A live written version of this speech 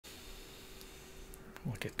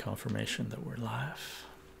We'll get confirmation that we're live.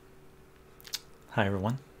 Hi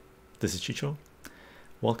everyone, this is Chycho.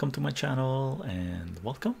 Welcome to my channel and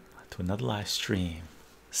welcome to another live stream,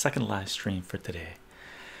 second live stream for today.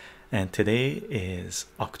 And today is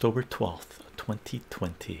October 12th,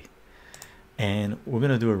 2020, and we're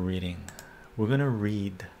gonna do a reading. We're gonna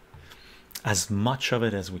read as much of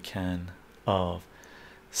it as we can of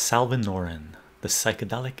Salvinorin, the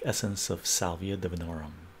psychedelic essence of Salvia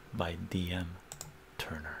Divinorum by D.M.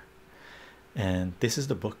 Turner. And this is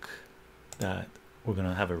the book that we're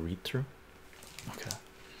gonna have a read through. Okay,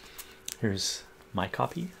 here's my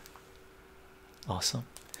copy. Awesome.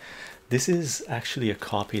 This is actually a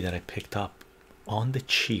copy that I picked up on the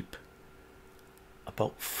cheap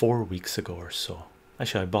about 4 weeks ago or so.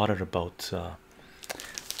 Actually, I bought it about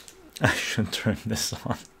I should turn this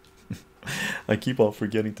on. I keep on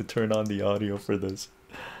forgetting to turn on the audio for this.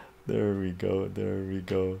 There we go, there we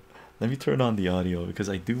go. Let me turn on the audio because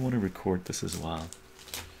I do want to record this as well.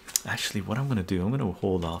 Actually, what I'm going to do, I'm going to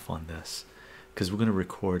hold off on this because we're going to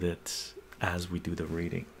record it as we do the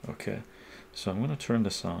reading. Okay, so I'm going to turn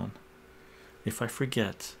this on. If I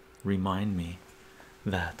forget, remind me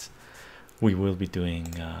that we will be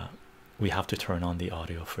doing we have to turn on the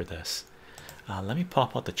audio for this. Let me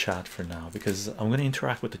pop out the chat for now because I'm going to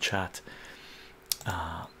interact with the chat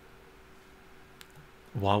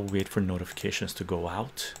while we wait for notifications to go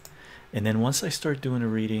out, and then once I start doing a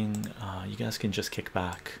reading, you guys can just kick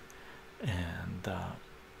back and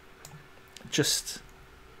just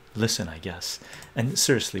listen, I guess. And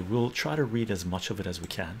seriously, we'll try to read as much of it as we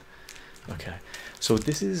can. Okay, so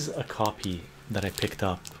this is a copy that I picked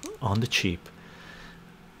up on the cheap,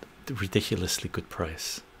 ridiculously good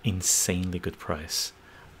price, insanely good price.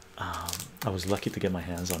 I was lucky to get my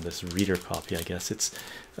hands on this reader copy. I guess it's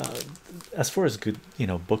as far as good, you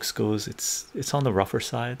know, books goes, it's on the rougher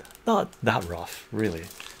side. Not that rough, really.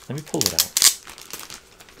 Let me pull it out,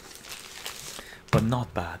 but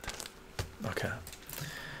not bad. Okay,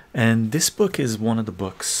 and this book is one of the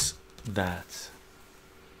books that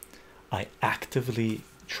I actively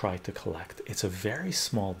try to collect. It's a very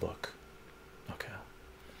small book. Okay,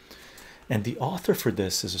 and the author for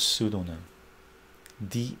this is a pseudonym,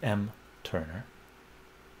 D.M. Turner.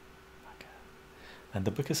 Okay. And the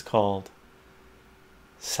book is called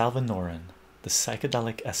Salvinorin, the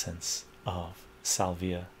psychedelic essence of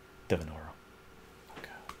Salvia Divinorum. Okay.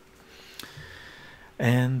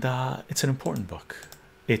 And it's an important book.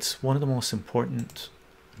 It's one of the most important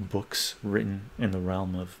books written in the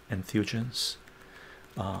realm of entheogens,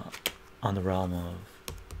 on the realm of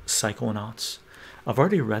psychonauts. I've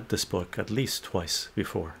already read this book at least twice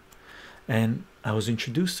before, and I was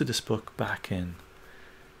introduced to this book back in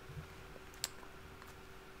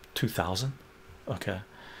 2000. Okay,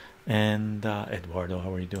 and Eduardo,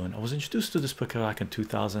 how are you doing? I was introduced to this book back in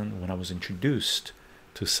 2000 when I was introduced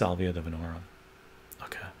to Salvia Divinorum.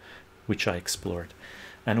 Okay, which I explored,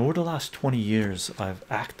 and over the last 20 years I've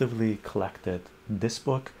actively collected this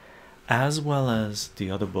book as well as the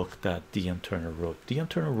other book that D.M. Turner wrote. D.M.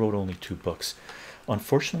 Turner wrote only 2 books.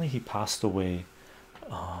 Unfortunately, he passed away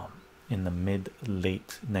in the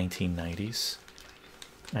mid-late 1990s,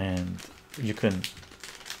 and you can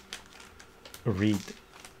read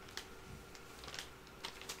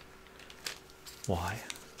why.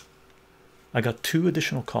 I got 2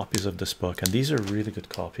 additional copies of this book, and these are really good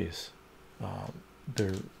copies.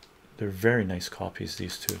 They're very nice copies,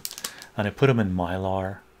 these 2, and I put them in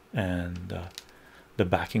Mylar and the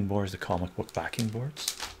backing boards, the comic book backing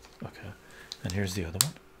boards. Okay, and here's the other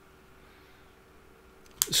one.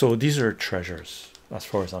 So these are treasures as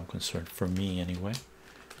far as I'm concerned, for me anyway.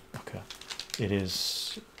 Okay, it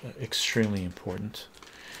is extremely important.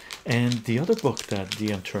 And the other book that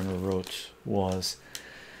D.M. Turner wrote was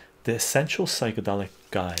The Essential Psychedelic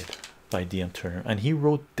Guide by D.M. Turner, and he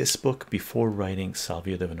wrote this book before writing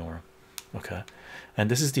Salvia Divinorum. Okay,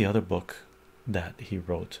 and this is the other book that he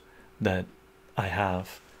wrote that I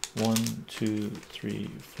have 1, 2, 3,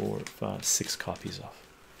 4, 5, 6 copies of.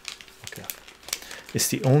 Okay, it's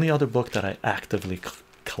the only other book that I actively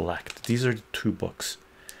collect. These are the 2 books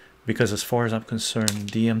because as far as I'm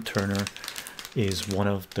concerned, D.M. Turner is one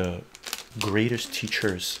of the greatest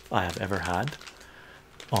teachers I have ever had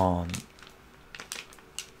on,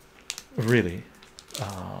 really,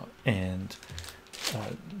 and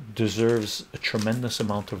deserves a tremendous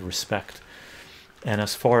amount of respect. And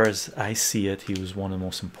as far as I see it, he was one of the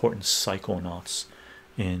most important psychonauts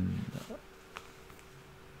in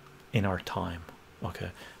our time.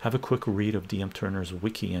 Okay, have a quick read of D.M. Turner's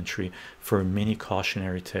wiki entry for a mini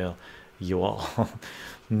cautionary tale. You all,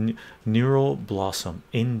 Neural Blossom,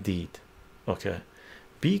 indeed. Okay,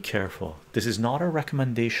 be careful. This is not a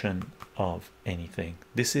recommendation of anything.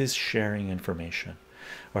 This is sharing information.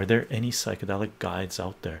 Are there any psychedelic guides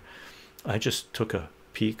out there? I just took a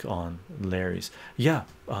peek on Larry's. Yeah,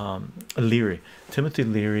 Leary, Timothy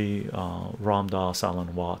Leary, Ram Dass,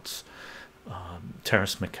 Alan Watts,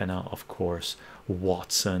 Terence McKenna, of course,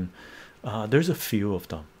 Watson. There's a few of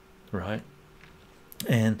them, right?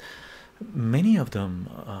 And many of them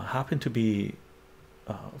happen to be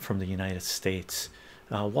from the United States.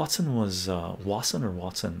 Watson was Watson or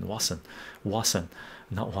Watson,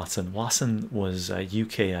 not Watson. Watson was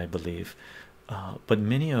UK, I believe, but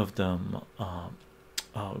many of them.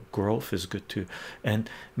 Growth is good too, and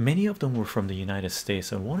many of them were from the United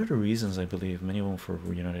States. And one of the reasons I believe many of them for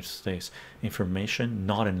United States information,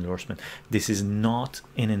 not endorsement. This is not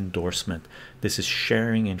an endorsement. This is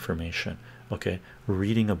sharing information. Okay,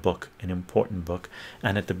 reading a book, an important book,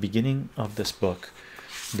 and at the beginning of this book,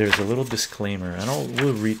 there's a little disclaimer, and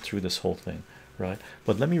we'll read through this whole thing, right?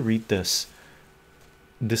 But let me read this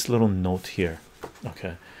little note here,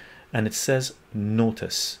 okay? And it says,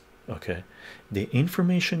 notice. Okay, the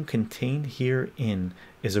information contained herein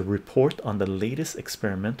is a report on the latest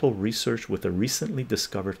experimental research with a recently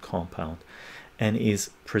discovered compound and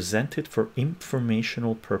is presented for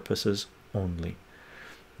informational purposes only.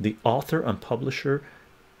 The author and publisher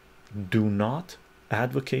do not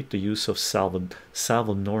advocate the use of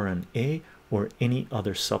Salvinorin A or any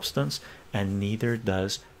other substance, and neither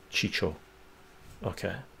does chycho.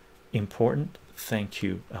 Okay, important. Thank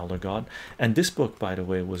you, Elder God. And this book, by the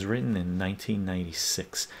way, was written in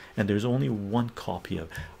 1996, and there's only one copy of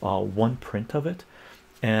one print of it,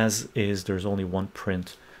 as is there's only one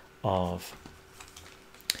print of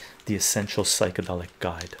the Essential Psychedelic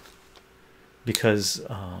Guide, because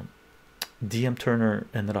DM Turner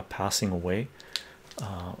ended up passing away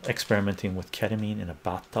experimenting with ketamine in a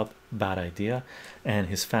bathtub. Bad idea. And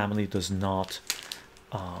his family does not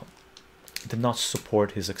did not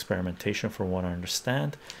support his experimentation, from what I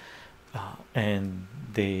understand, and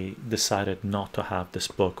they decided not to have this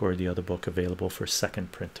book or the other book available for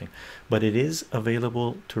second printing, but it is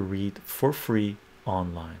available to read for free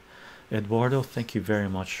online. Eduardo, thank you very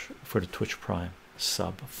much for the Twitch Prime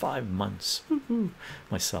sub. 5 months.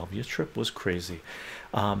 My Salvia trip was crazy.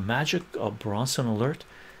 Magic Bronson alert.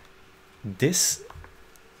 This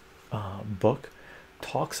book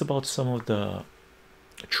talks about some of the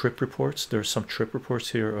trip reports. There's some trip reports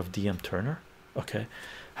here of DM Turner. Okay,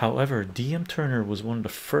 however, DM Turner was one of the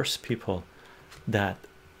first people that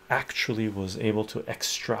actually was able to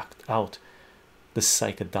extract out the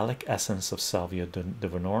psychedelic essence of Salvia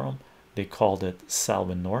Divinorum. They called it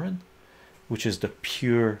Salvinorin, which is the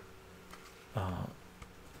pure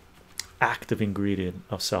active ingredient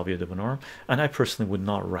of Salvia Divinorum, and I personally would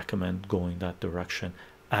not recommend going that direction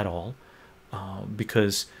at all,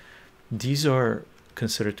 because these are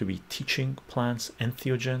considered to be teaching plants,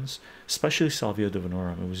 entheogens, especially Salvia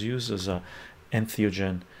Divinorum. It was used as a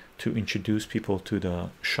entheogen to introduce people to the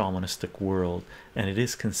shamanistic world, and it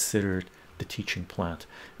is considered the teaching plant.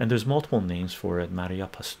 And there's multiple names for it: Maria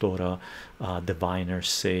Pastora, diviner,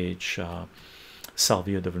 sage,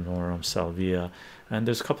 Salvia Divinorum, Salvia, and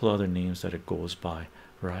there's a couple other names that it goes by,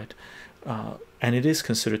 right? And it is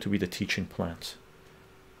considered to be the teaching plant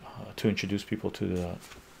to introduce people to the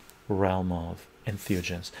realm of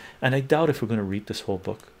entheogens. And I doubt if we're going to read this whole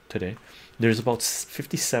book today. There's about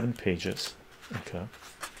 57 pages. Okay.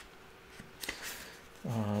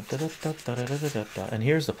 And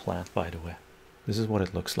here's the plant, by the way. This is what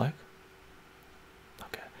it looks like.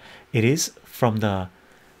 Okay, it is from the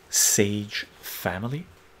sage family.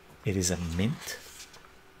 It is a mint.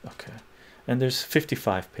 Okay, and there's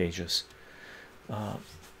 55 pages.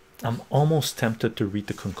 I'm almost tempted to read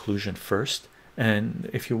the conclusion first, and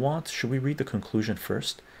if you want, should we read the conclusion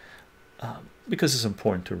first? Because it's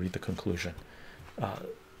important to read the conclusion.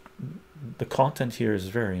 The content here is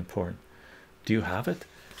very important. Do you have it?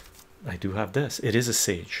 I do have this. It is a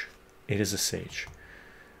sage. It is a sage.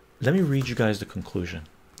 Let me read you guys the conclusion.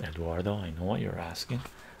 Eduardo, I know what you're asking.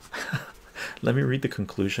 Let me read the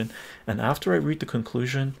conclusion, and after I read the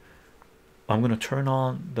conclusion, I'm going to turn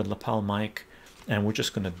on the lapel mic and we're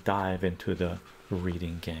just going to dive into the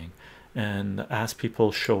reading, gang. And as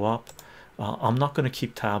people show up, I'm not going to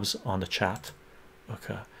keep tabs on the chat,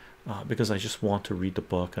 okay, because I just want to read the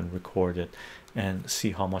book and record it and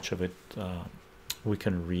see how much of it we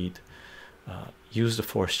can read. Use the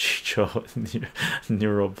force, chycho.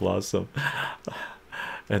 Neuroblossom.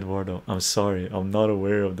 Eduardo, I'm sorry, I'm not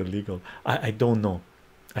aware of the legal. I don't know.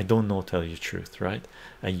 I don't know, tell you the truth, right?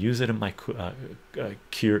 I use it in my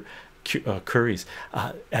curries.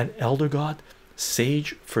 And Elder God,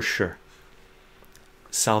 sage for sure.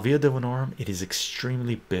 Salvia Divinorum, it is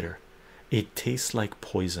extremely bitter. It tastes like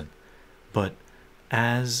poison. But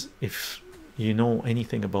as if you know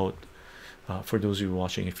anything about, for those of you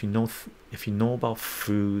watching, if you know about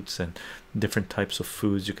foods and different types of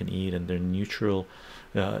foods you can eat and their nutritional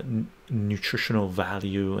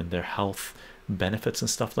value and their health benefits and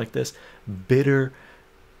stuff like this, bitter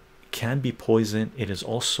can be poison. It is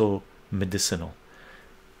also medicinal.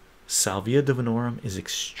 Salvia Divinorum is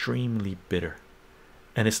extremely bitter,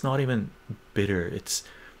 and it's not even bitter, it's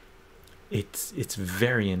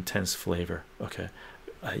very intense flavor. Okay,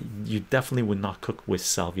 you definitely would not cook with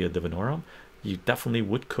Salvia Divinorum. You definitely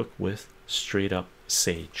would cook with straight up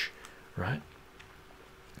sage, right?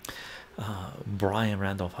 Brian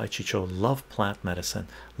Randolph, hi Chicho, love plant medicine,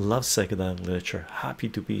 love psychedelic literature, happy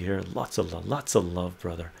to be here. Lots of love,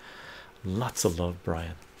 brother. Lots of love,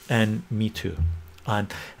 Brian. And me too.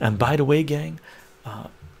 And by the way, gang,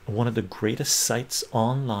 one of the greatest sites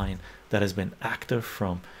online that has been active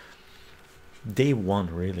from day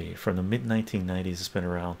one, really from the mid 1990s, it's been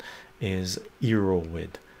around, is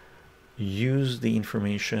Erowid. Use the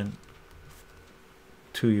information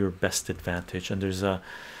to your best advantage. And there's a,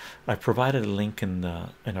 I provided a link in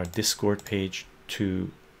our Discord page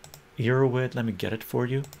to Erowid. Let me get it for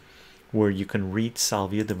you, where you can read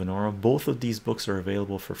Salvia Divinorum. Both of these books are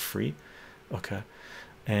available for free. Okay,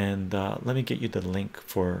 and let me get you the link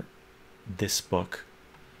for this book.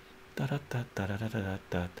 Here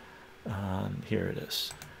it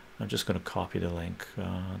is. I'm just going to copy the link,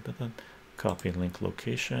 copy link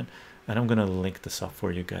location, and I'm going to link this up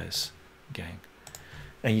for you guys, gang.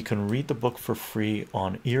 And you can read the book for free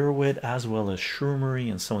on Erowid, as well as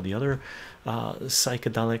Shroomery and some of the other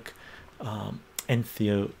psychedelic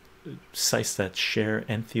entheo sites that share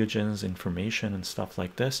entheogens information and stuff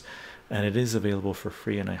like this. And it is available for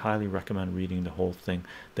free, and I highly recommend reading the whole thing.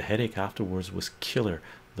 The headache afterwards was killer,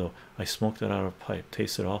 though. I smoked it out of a pipe,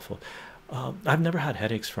 tasted awful. I've never had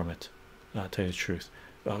headaches from it, tell you the truth.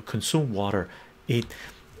 Consume water.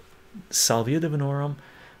 Salvia Divinorum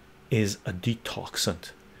is a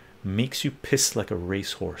detoxant, makes you piss like a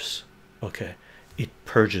racehorse. Okay, it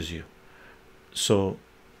purges you. So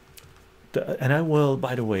and I will,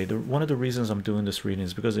 by the way, one of the reasons I'm doing this reading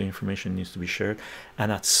is because the information needs to be shared, and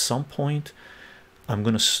at some point I'm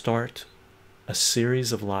going to start a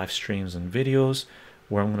series of live streams and videos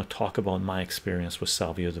where I'm going to talk about my experience with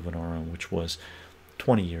Salvia Divinorum, which was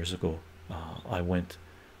 20 years ago. I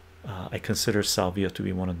consider Salvia to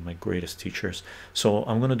be one of my greatest teachers, so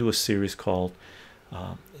I'm going to do a series called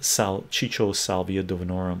chycho Salvia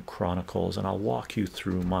Divinorum Chronicles, and I'll walk you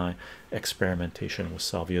through my experimentation with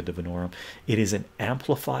Salvia Divinorum. It is an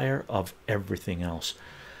amplifier of everything else.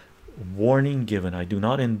 Warning given, I do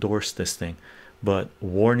not endorse this thing, but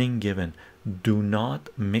warning given, do not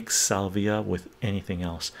mix Salvia with anything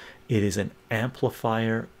else. It is an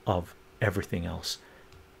amplifier of everything else.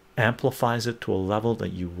 Amplifies it to a level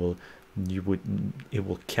that it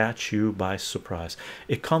will catch you by surprise.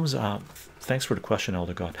 It comes out. Thanks for the question,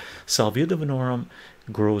 Elder God. Salvia Divinorum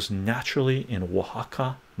grows naturally in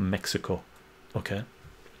Oaxaca, Mexico. Okay,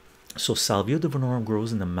 so Salvia Divinorum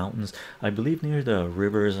grows in the mountains, I believe near the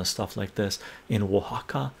rivers and stuff like this, in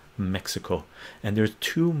Oaxaca, Mexico. And there's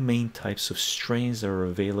two main types of strains that are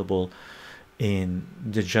available in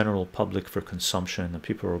the general public for consumption, and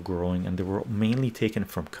people are growing, and they were mainly taken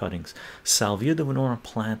from cuttings. Salvia Divinorum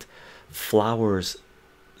plant flowers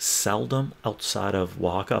seldom outside of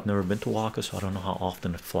Oaxaca. I've never been to Oaxaca, so I don't know how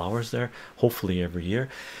often it flowers there. Hopefully every year.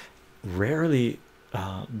 Rarely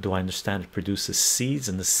do I understand it produces seeds,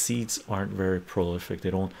 and the seeds aren't very prolific. They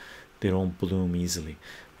don't bloom easily.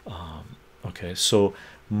 Okay, so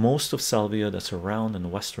most of Salvia that's around in the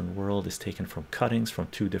Western world is taken from cuttings from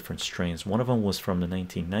two different strains. One of them was from the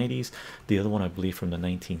 1990s, the other one I believe from the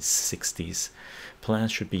 1960s.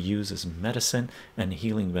 Plants should be used as medicine and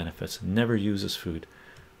healing benefits, never used as food.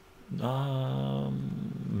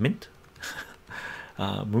 Mint.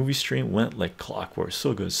 Movie stream went like clockwork.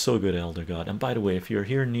 So good, Elder God. And by the way, if you're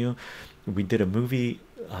here new, we did a movie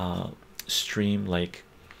stream like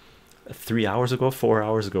 3 hours ago, 4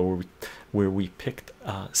 hours ago, where we picked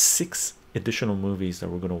 6 additional movies that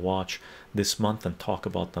we're going to watch this month and talk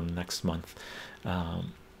about them next month.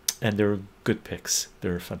 And they're good picks.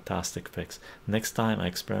 They're fantastic picks. Next time I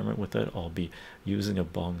experiment with it, I'll be using a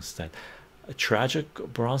bong instead. A tragic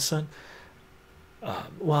Bronson,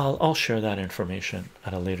 well, I'll share that information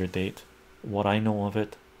at a later date, what I know of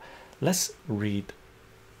it. Let's read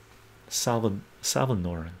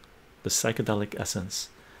Salvinorin, the psychedelic essence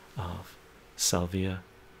of Salvia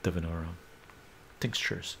Divinorum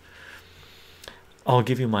tinctures. I'll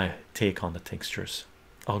give you my take on the tinctures.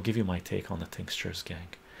 I'll give you my take on the tinctures, gang.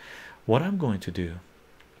 What I'm going to do,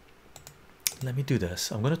 let me do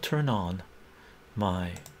this. I'm going to turn on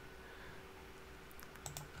the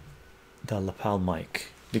lapel mic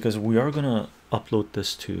because we are going to upload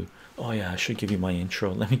this to, oh yeah, I should give you my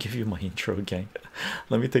intro. Let me give you my intro, gang.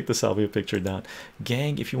 Let me take the salvia picture down,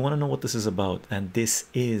 gang. If you want to know what this is about, and this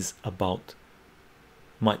is about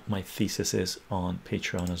my thesis is on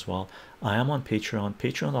Patreon as well. I am on Patreon,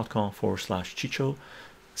 patreon.com/chycho,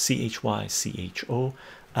 chycho.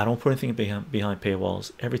 I don't put anything behind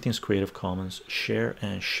paywalls. Everything's Creative Commons, share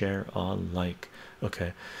and share alike.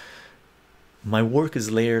 Okay, my work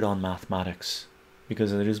is layered on mathematics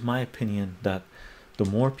because it is my opinion that the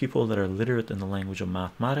more people that are literate in the language of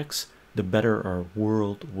mathematics, the better our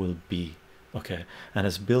world will be. Okay, and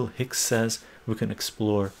as Bill Hicks says, we can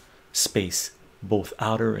explore space, both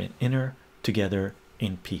outer and inner, together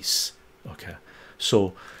in peace. Okay,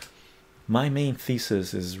 so my main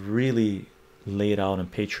thesis is really laid out on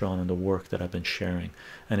Patreon and the work that I've been sharing.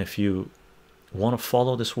 And if you want to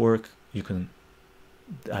follow this work, you can,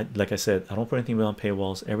 like I said, I don't put anything beyond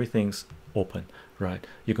paywalls. Everything's open, right?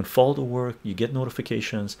 You can follow the work, you get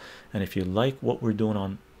notifications, and if you like what we're doing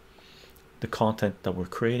on the content that we're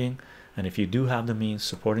creating, and if you do have the means,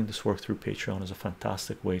 supporting this work through Patreon is a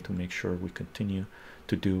fantastic way to make sure we continue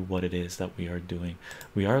to do what it is that we are doing.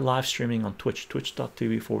 We are live streaming on Twitch,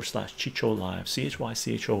 twitch.tv/chycho live,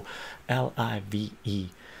 CHYCHOLIVE.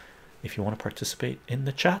 If you want to participate in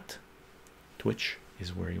the chat, Twitch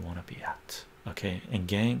is where you want to be at. Okay, and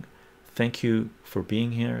gang, thank you for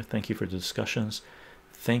being here. Thank you for the discussions.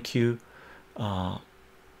 Thank you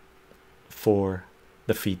for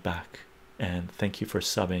the feedback, and thank you for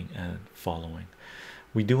subbing and following.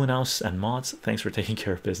 We do announce, and mods, thanks for taking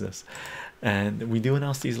care of business, and we do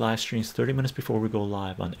announce these live streams 30 minutes before we go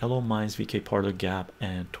live on LO Minds, VK Parlor, Gab,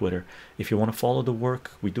 and Twitter. If you want to follow the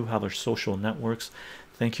work, we do have our social networks.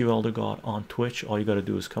 Thank you, Elder God, on Twitch. All you got to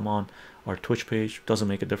do is come on our Twitch page. Doesn't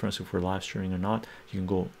make a difference if we're live streaming or not. You can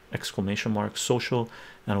go !social,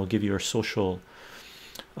 and it'll give you our social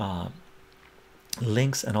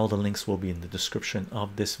links, and all the links will be in the description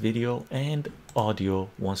of this video and audio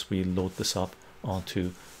once we load this up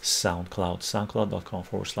onto SoundCloud,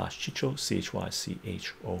 soundcloud.com/chycho,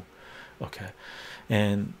 CHYCHO. Okay,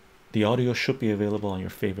 and the audio should be available on your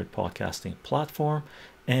favorite podcasting platform,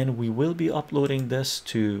 and we will be uploading this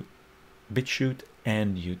to BitChute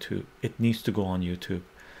and YouTube. It needs to go on YouTube.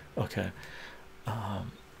 Okay,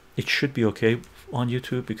 it should be okay on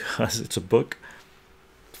YouTube because it's a book.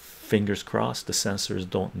 Fingers crossed the censors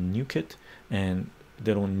don't nuke it and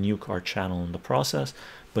they don't nuke our channel in the process,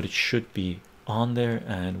 but it should be on there,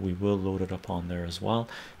 and we will load it up on there as well.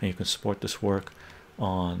 And you can support this work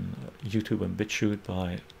on YouTube and BitChute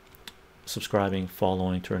by subscribing,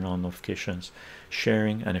 following, turn on notifications,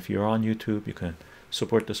 sharing. And if you're on YouTube, you can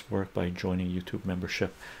support this work by joining YouTube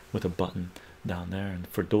membership with a button down there. And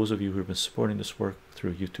for those of you who have been supporting this work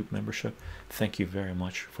through YouTube membership, thank you very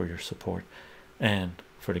much for your support. And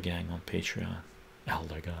for the gang on Patreon,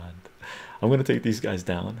 Elder God, I'm going to take these guys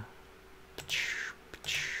down.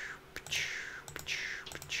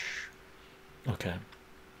 Okay,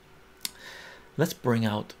 let's bring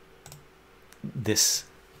out this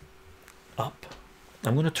up.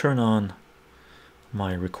 I'm going to turn on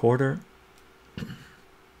my recorder,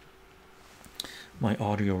 my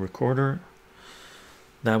audio recorder.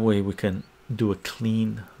 That way we can do a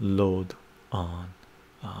clean load on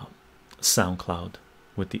SoundCloud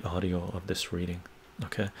with the audio of this reading.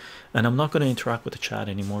 Okay, and I'm not going to interact with the chat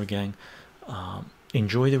anymore, gang.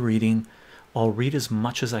 Enjoy the reading. I'll read as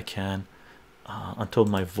much as I can until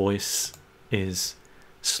my voice is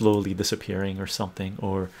slowly disappearing or something,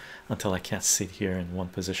 or until I can't sit here in one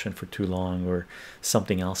position for too long or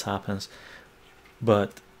something else happens.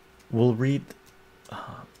 But we'll read,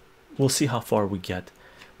 we'll see how far we get.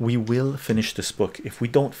 We will finish this book. If we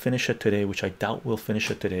don't finish it today, which I doubt we'll finish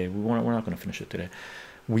it today, we're not going to finish it today.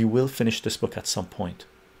 We will finish this book at some point.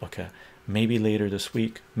 Okay, maybe later this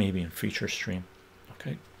week, maybe in future stream.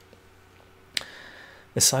 Okay,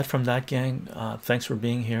 aside from that, gang, thanks for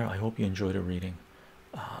being here. I hope you enjoyed the reading,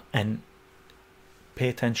 and pay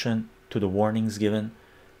attention to the warnings given,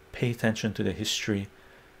 pay attention to the history,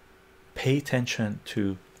 pay attention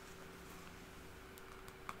to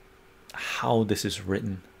how this is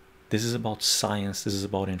written. This is about science, this is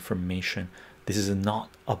about information, this is not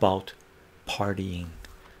about partying.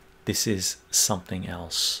 This is something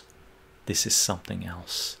else. This is something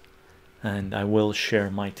else. And I will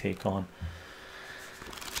share my take on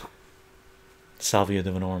Salvia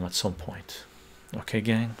Divinorum at some point. Okay,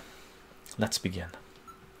 gang, let's begin.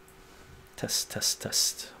 Test.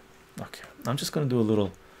 Okay, I'm just going to do a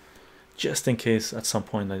little, just in case at some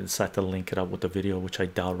point I decide to link it up with the video, which I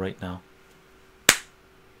doubt right now.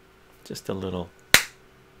 Just a little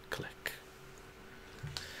click.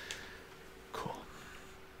 Cool.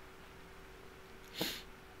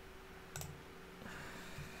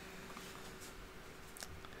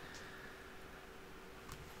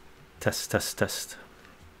 Test, test, test.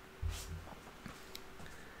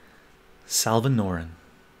 Salvinorin,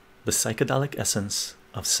 the psychedelic essence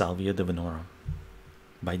of Salvia Divinorum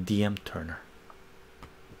by D.M. Turner.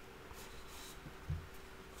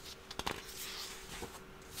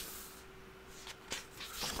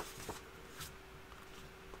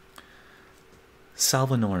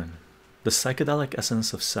 Salvinorin, the psychedelic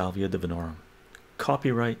essence of Salvia Divinorum.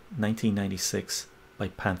 Copyright 1996 by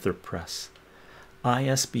Panther Press.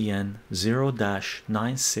 ISBN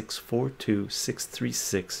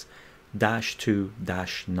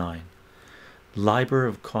 0-9642636-2-9. Library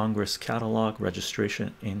of Congress Catalog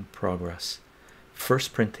registration in progress.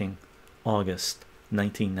 First printing August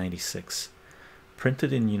 1996.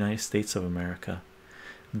 Printed in United States of America.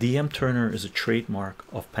 D.M. Turner is a trademark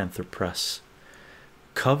of Panther Press.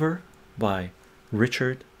 Cover by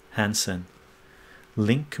Richard Hansen.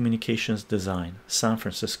 Link Communications Design, San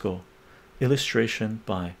Francisco. Illustration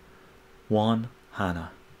by John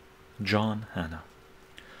Hanna.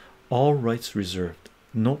 All rights reserved.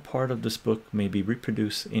 No part of this book may be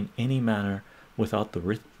reproduced in any manner without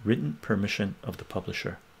the written permission of the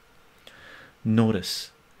publisher.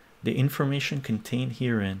 Notice: the information contained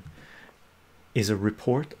herein is a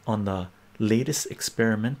report on the latest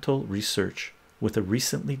experimental research with a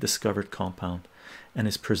recently discovered compound and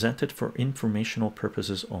is presented for informational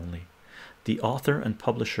purposes only. The author and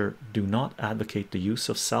publisher do not advocate the use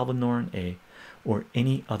of Salvinorin A or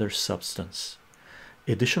any other substance.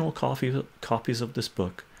 Additional copies of this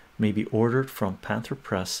book may be ordered from Panther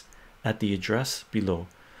Press at the address below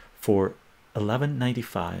for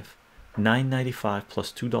 $11.95, $9.95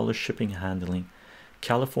 plus $2 shipping and handling.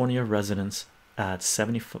 California residents add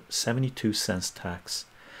 72 cents tax.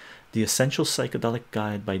 The Essential Psychedelic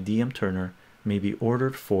Guide by D.M. Turner may be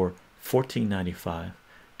ordered for $14.95,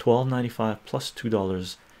 $12.95 plus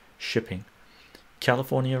 $2 shipping.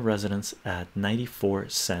 California residents add 94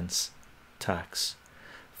 cents tax.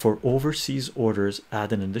 For overseas orders,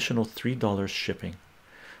 add an additional $3 shipping.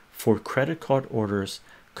 For credit card orders,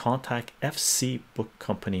 contact FC Book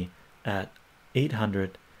Company at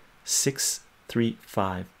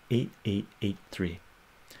 800-635-8883.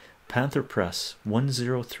 Panther Press,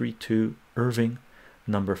 1032 Irving,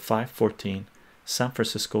 number 514, San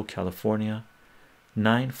Francisco, California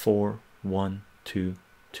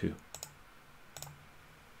 94122.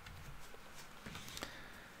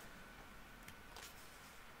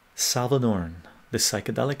 Salvinorin, the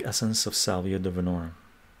psychedelic essence of Salvia Divinorum.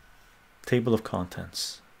 Table of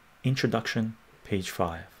contents. Introduction, page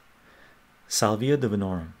 5. Salvia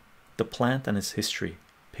Divinorum, the plant and its history,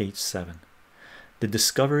 page 7. The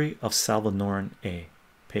Discovery of Salvinorin A,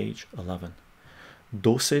 page 11.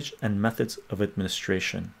 Dosage and methods of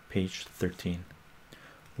administration, page 13.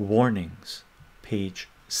 Warnings, page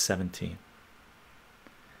 17.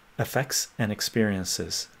 Effects and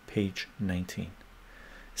experiences, page 19.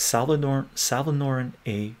 Salvinorin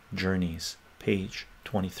A Journeys, page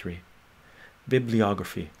 23.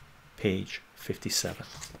 Bibliography, page 57.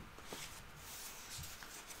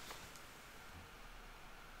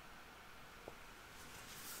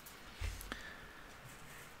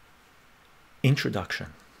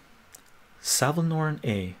 Introduction. Salvinorin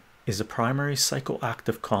A is the primary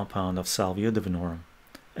psychoactive compound of Salvia Divinorum,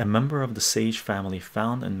 a member of the sage family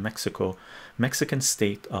found in Mexican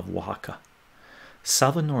state of Oaxaca.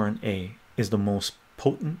 Salvinorin A is the most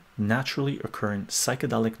potent naturally occurring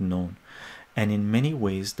psychedelic known, and in many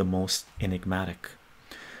ways the most enigmatic.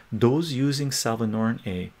 Those using Salvinorin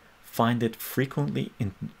A find it frequently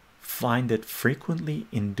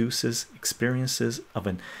induces experiences of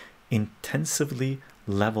an intensity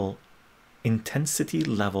level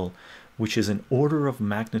which is an order of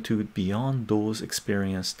magnitude beyond those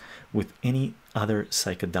experienced with any other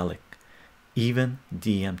psychedelic, even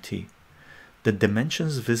DMT. The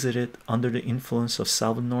dimensions visited under the influence of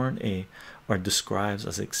Salvinorin A are described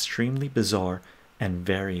as extremely bizarre and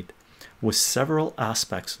varied, with several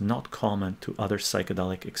aspects not common to other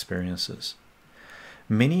psychedelic experiences.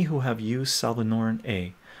 Many who have used Salvinorin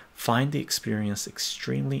A find the experience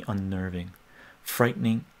extremely unnerving,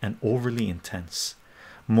 frightening, and overly intense.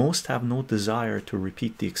 Most have no desire to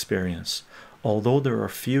repeat the experience, although there are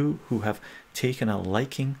few who have taken a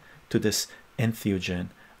liking to this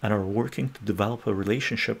entheogen and are working to develop a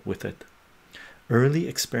relationship with it. Early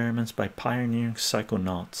experiments by pioneering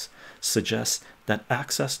psychonauts suggest that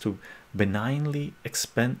access to benignly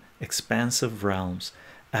expansive realms,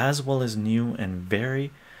 as well as new and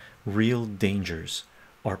very real dangers,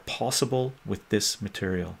 are possible with this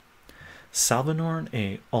material. Salvinorin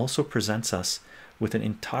A also presents us with an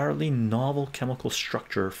entirely novel chemical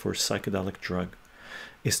structure for psychedelic drug.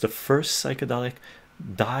 It's the first psychedelic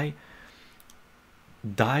diterpen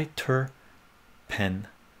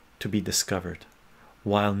to be discovered,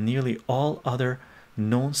 while nearly all other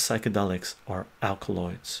known psychedelics are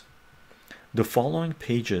alkaloids. The following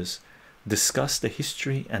pages discuss the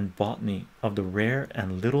history and botany of the rare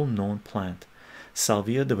and little known plant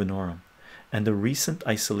Salvia Divinorum and the recent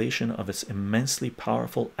isolation of its immensely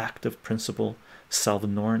powerful active principle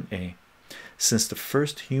Salvinorin A. Since the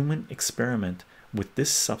first human experiment with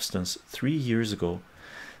this substance 3 years ago,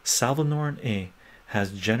 Salvinorin A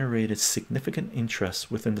has generated significant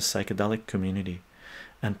interest within the psychedelic community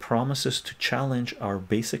and promises to challenge our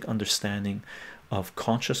basic understanding of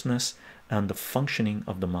consciousness and the functioning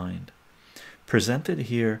of the mind. Presented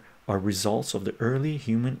here are results of the early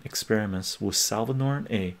human experiments with Salvinorin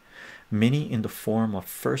A, many in the form of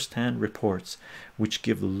first-hand reports which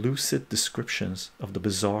give lucid descriptions of the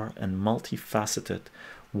bizarre and multifaceted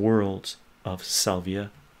worlds of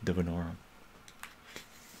Salvia Divinorum.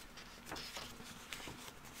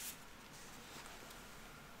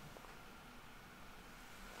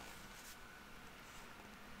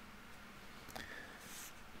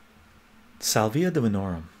 Salvia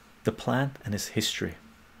Divinorum, the plant and its history.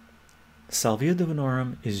 Salvia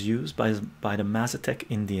Divinorum is used by the Mazatec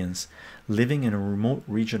Indians living in a remote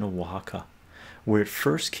region of Oaxaca, where it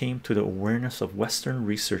first came to the awareness of Western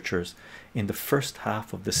researchers in the first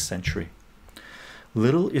half of this century.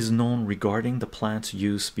 Little is known regarding the plant's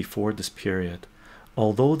use before this period,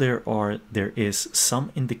 although there is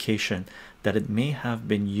some indication that it may have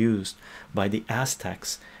been used by the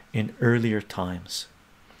Aztecs in earlier times.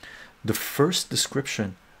 The first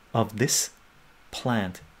description of this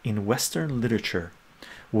plant in Western literature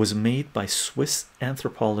was made by Swiss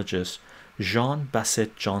anthropologist Jean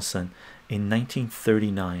Basset Johnson in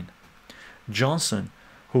 1939. Johnson,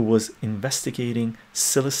 who was investigating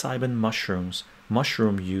psilocybin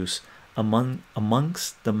mushroom use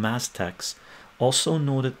amongst the Maztecs, also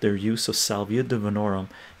noted their use of Salvia Divinorum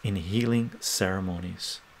in healing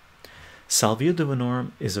ceremonies. Salvia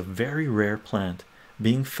Divinorum is a very rare plant,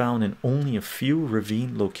 being found in only a few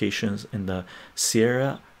ravine locations in the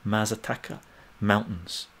Sierra Mazateca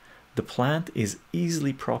mountains. The plant is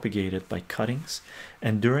easily propagated by cuttings,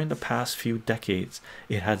 and during the past few decades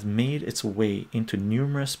it has made its way into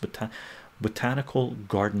numerous botanical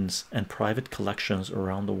gardens and private collections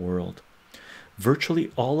around the world.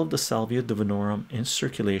 Virtually all of the Salvia Divinorum in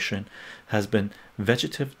circulation has been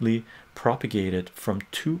vegetatively propagated from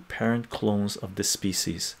 2 parent clones of this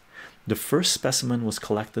species. The first specimen was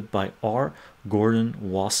collected by R. Gordon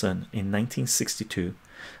Wasson in 1962.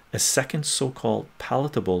 A second so-called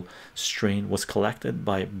palatable strain was collected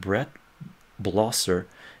by Brett Blosser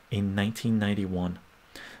in 1991.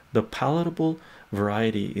 The palatable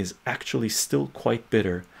variety is actually still quite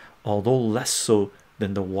bitter, although less so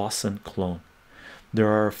than the Wasson clone. There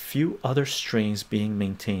are a few other strains being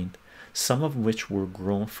maintained, some of which were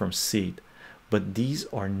grown from seed, but these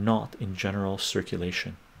are not in general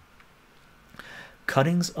circulation.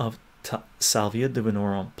 Cuttings of Salvia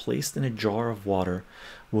Divinorum placed in a jar of water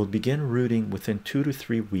will begin rooting within 2 to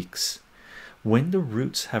 3 weeks. When the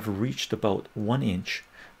roots have reached about 1 inch,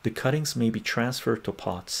 the cuttings may be transferred to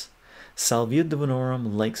pots. Salvia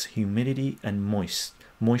Divinorum likes humidity and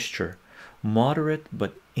moisture, moderate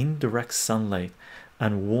but indirect sunlight,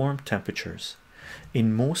 and warm temperatures.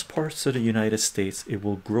 In most parts of the United States, it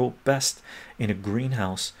will grow best in a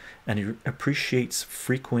greenhouse and it appreciates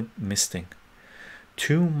frequent misting.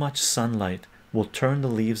 Too much sunlight will turn the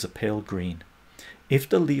leaves a pale green. If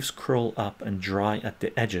the leaves curl up and dry at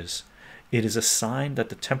the edges, it is a sign that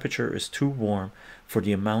the temperature is too warm for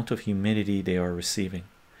the amount of humidity they are receiving.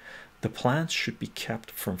 The plants should be kept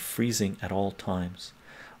from freezing at all times,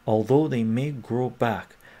 although they may grow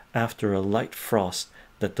back after a light frost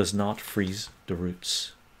that does not freeze the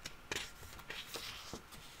roots.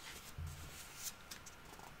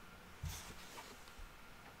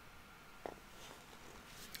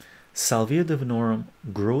 Salvia Divinorum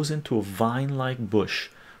grows into a vine-like bush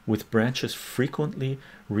with branches frequently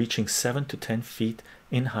reaching 7 to 10 feet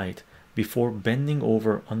in height before bending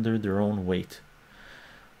over under their own weight,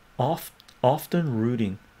 often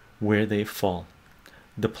rooting where they fall.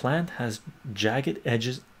 The plant has jagged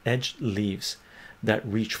edged leaves that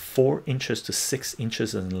reach 4 inches to 6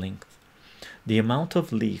 inches in length. The amount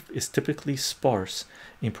of leaf is typically sparse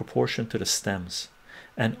in proportion to the stems,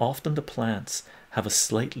 and often the plants have a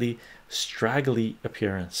slightly straggly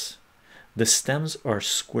appearance. The stems are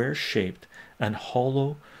square shaped and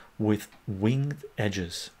hollow with winged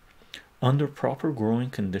edges. Under proper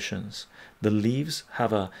growing conditions, the leaves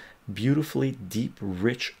have a beautifully deep,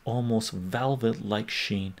 rich, almost velvet-like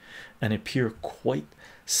sheen and appear quite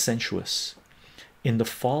sensuous. In the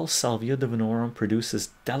fall, Salvia Divinorum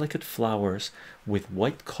produces delicate flowers with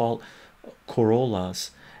white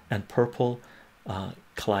corollas and purple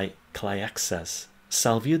calyxes.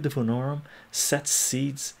 Salvia Divinorum sets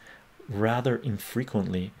seeds rather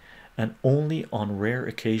infrequently, and only on rare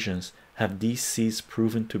occasions have these seeds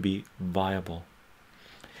proven to be viable.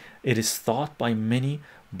 It is thought by many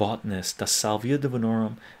botanists that Salvia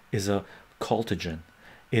Divinorum is a cultigen.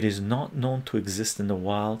 It is not known to exist in the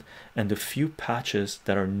wild, and the few patches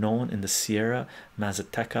that are known in the Sierra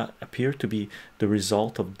Mazateca appear to be the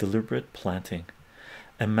result of deliberate planting.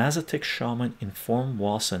 A Mazatec shaman informed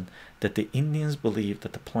Wasson that the Indians believe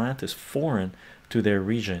that the plant is foreign to their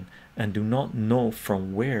region and do not know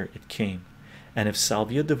from where it came, and if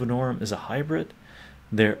Salvia Divinorum is a hybrid,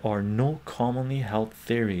 there are no commonly held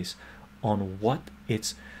theories on what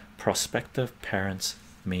its prospective parents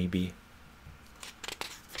may be.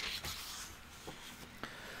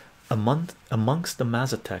 Amongst the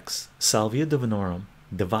Mazatecs, Salvia Divinorum,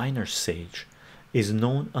 diviner's sage, is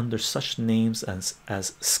known under such names as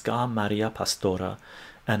Ska Maria Pastora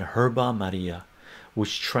and Herba Maria,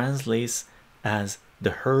 which translates as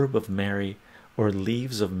the herb of Mary or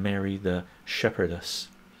leaves of Mary the shepherdess.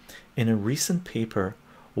 In a recent paper,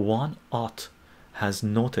 Juan Ott has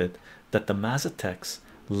noted that the Mazatecs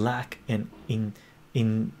lack an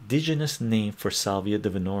indigenous name for Salvia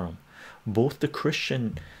Divinorum. Both the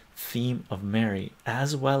Christian theme of Mary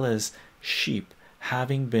as well as sheep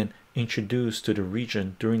having been introduced to the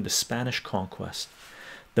region during the Spanish conquest.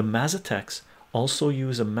 The Mazatecs also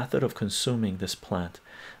use a method of consuming this plant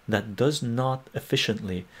that does not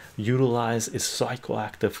efficiently utilize its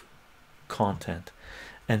psychoactive content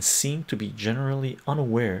and seem to be generally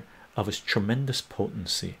unaware of its tremendous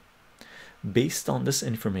potency. Based on this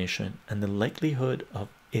information and the likelihood of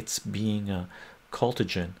its being a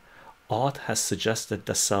cultigen, Ott has suggested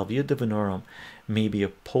that Salvia Divinorum may be a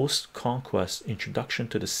post-conquest introduction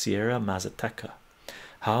to the Sierra Mazateca.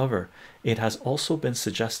 However, it has also been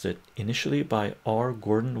suggested initially by R.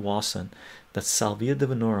 Gordon Wasson that Salvia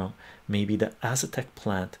Divinorum may be the Aztec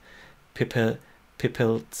plant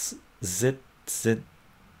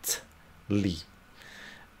Pipiltzitzitli,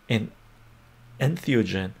 an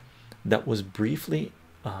entheogen that was briefly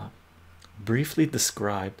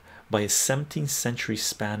described by a 17th century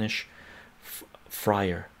Spanish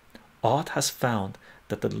friar. Ott has found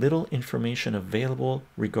that the little information available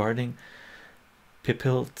regarding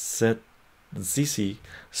Pipiltzitzitli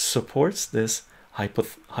supports this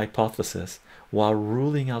hypothesis, while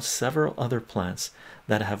ruling out several other plants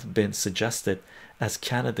that have been suggested as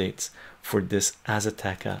candidates for this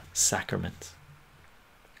Azteca sacrament.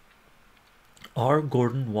 R.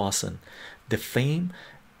 Gordon Wasson, the famed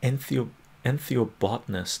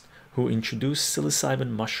entheobotanist who introduced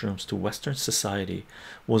psilocybin mushrooms to Western society,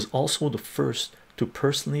 was also the first to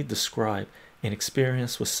personally describe an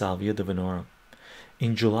experience with Salvia Divinorum.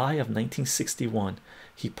 In July of 1961,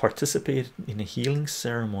 he participated in a healing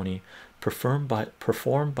ceremony performed by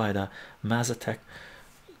the Mazatec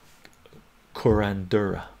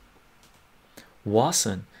curandera.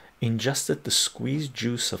 Wasson ingested the squeezed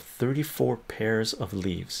juice of 34 pairs of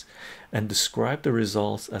leaves and described the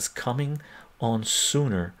results as coming on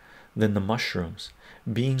sooner than the mushrooms,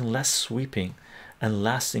 being less sweeping and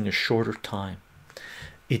lasting a shorter time.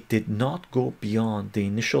 It did not go beyond the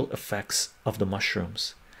initial effects of the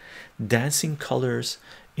mushrooms. Dancing colors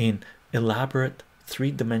in elaborate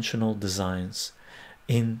three-dimensional designs.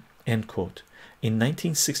 End quote. In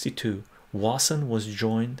 1962, Wasson was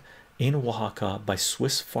joined in Oaxaca by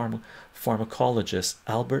Swiss pharmacologist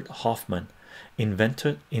Albert Hofmann,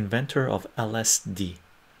 inventor of LSD,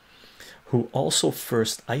 who also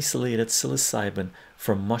first isolated psilocybin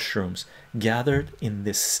from mushrooms gathered in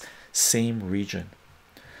this same region.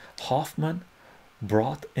 Hofmann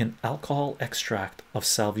brought an alcohol extract of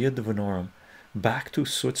Salvia Divinorum back to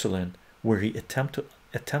Switzerland, where he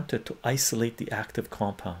attempted to isolate the active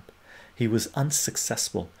compound. He was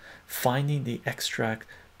unsuccessful, finding the extract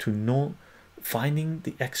to no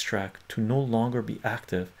longer be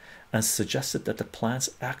active, and suggested that the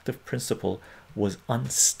plant's active principle was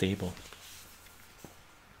unstable.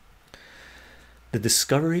 The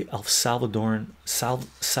discovery of Salvinorin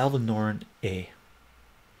A.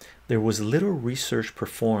 there was little research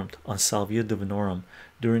performed on Salvia Divinorum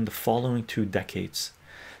during the following 2 decades.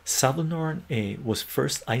 Salvinorin A was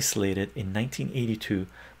first isolated in 1982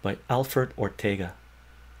 by Alfredo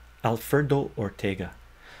Ortega,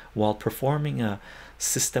 while performing a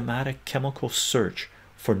systematic chemical search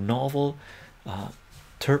for novel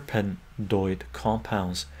terpenoid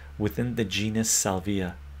compounds within the genus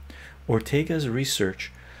Salvia. Ortega's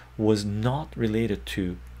research was not related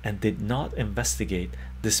to and did not investigate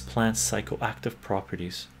this plant's psychoactive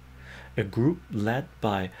properties. A group led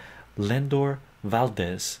by Lendor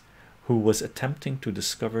Valdez, who was attempting to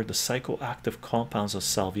discover the psychoactive compounds of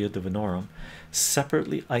Salvia Divinorum,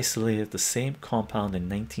 separately isolated the same compound in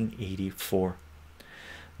 1984.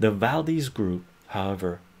 The Valdez group,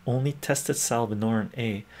 however, only tested Salvinorin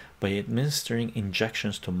A by administering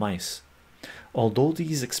injections to mice. Although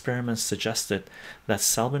these experiments suggested that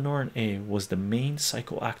Salvinorin A was the main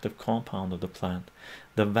psychoactive compound of the plant,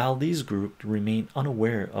 the Valdez group remained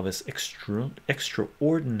unaware of its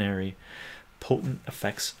extraordinary potent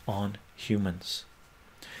effects on humans.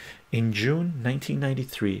 In June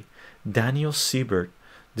 1993, Daniel Siebert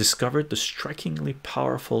discovered the strikingly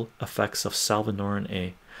powerful effects of Salvinorin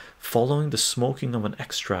A following the smoking of an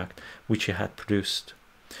extract which he had produced.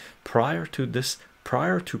 Prior to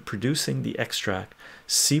producing the extract,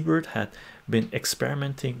 Siebert had been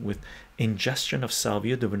experimenting with ingestion of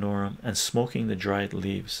Salvia Divinorum and smoking the dried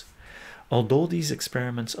leaves. Although these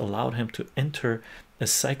experiments allowed him to enter a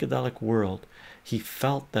psychedelic world, he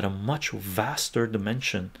felt that a much vaster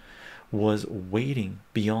dimension was waiting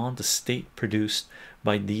beyond the state produced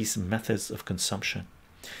by these methods of consumption.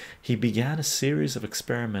 He began a series of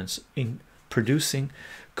experiments in producing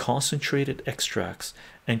concentrated extracts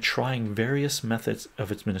and trying various methods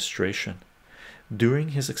of administration. During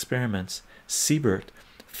his experiments, Siebert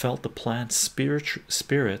felt the plant's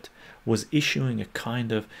spirit was issuing a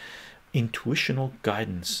kind of intuitional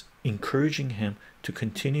guidance, encouraging him to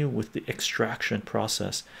continue with the extraction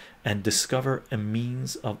process and discover a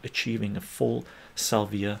means of achieving a full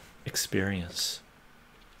salvia experience.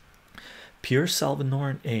 Pure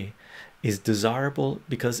Salvinorin A is desirable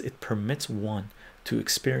because it permits one to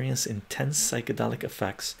experience intense psychedelic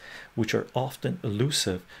effects which are often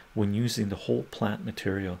elusive when using the whole plant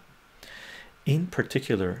material. In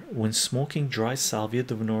particular, when smoking dry Salvia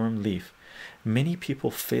Divinorum leaf, many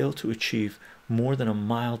people fail to achieve more than a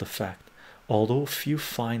mild effect, although few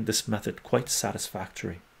find this method quite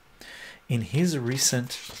satisfactory. In his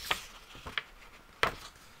recent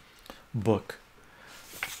book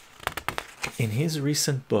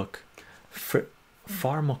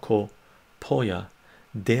Pharmacopoeia,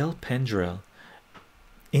 Dale Pendrell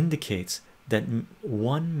indicates that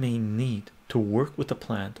one may need to work with a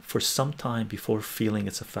plant for some time before feeling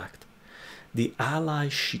its effect. The ally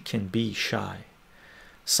she can be shy.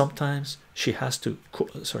 Sometimes she has to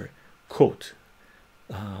quote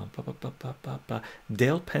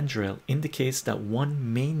Dale Pendrell indicates that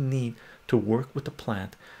one may need to work with the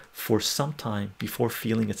plant for some time before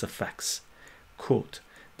feeling its effects. Quote,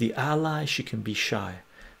 the ally she can be shy.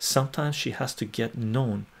 Sometimes she has to get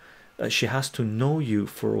known. She has to know you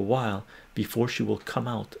for a while before she will come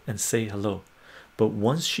out and say hello. But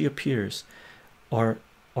once she appears, are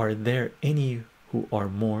there any who are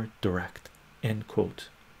more direct? End quote.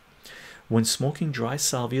 When smoking dry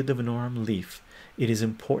Salvia Divinorum leaf, it is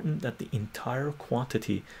important that the entire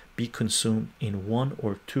quantity be consumed in 1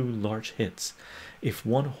 or 2 large hits if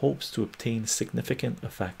one hopes to obtain significant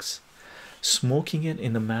effects. Smoking it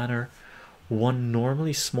in the manner one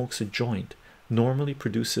normally smokes a joint normally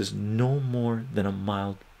produces no more than a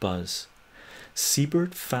mild buzz.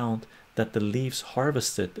 Siebert found that the leaves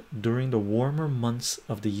harvested during the warmer months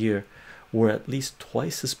of the year were at least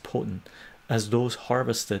twice as potent as those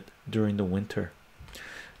harvested during the winter.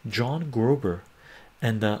 John Grober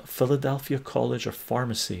and the Philadelphia College of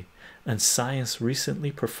Pharmacy and Science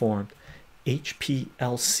recently performed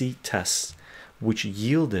HPLC tests which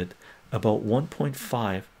yielded about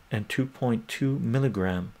 1.5 and 2.2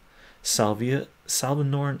 milligram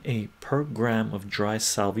Salvinorin A per gram of dry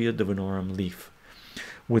Salvia Divinorum leaf,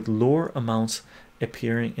 with lower amounts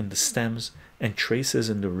appearing in the stems and traces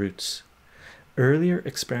in the roots. Earlier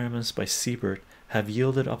experiments by Siebert have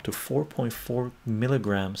yielded up to 4.4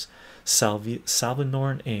 milligrams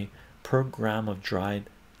Salvinorin A per gram of dried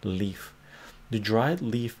leaf. The dried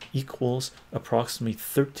leaf equals approximately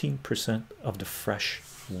 13% of the fresh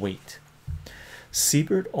weight.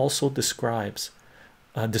 Siebert also discovered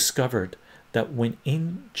that when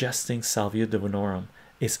ingesting Salvia Divinorum,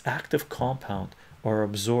 its active compound are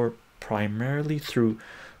absorbed primarily through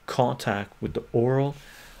contact with the oral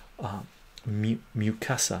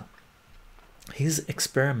mucosa. His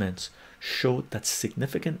experiments showed that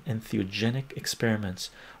significant entheogenic experiments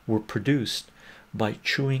were produced by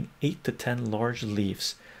chewing 8 to 10 large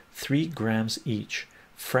leaves, 3 grams each,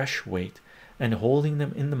 fresh weight, and holding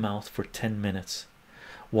them in the mouth for 10 minutes,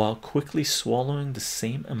 while quickly swallowing the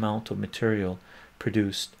same amount of material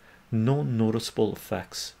produced no noticeable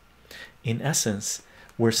effects. In essence,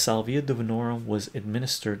 where Salvia Divinorum was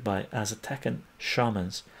administered by Aztecan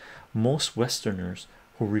shamans, most Westerners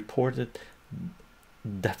who reported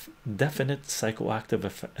definite psychoactive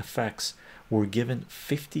effects were given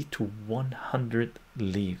 50 to 100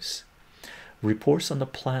 leaves. Reports on the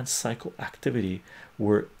plant's psychoactivity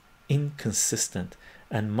were inconsistent,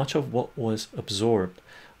 and much of what was absorbed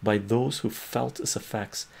by those who felt its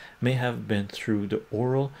effects may have been through the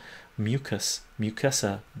oral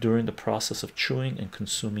mucosa during the process of chewing and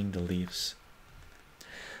consuming the leaves.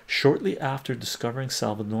 Shortly after discovering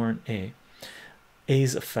Salvinorin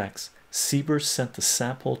A's effects, Siebert sent a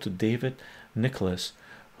sample to David Nicholas,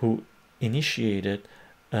 who initiated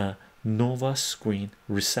a Nova screen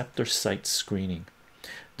receptor site screening.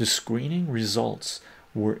 The screening results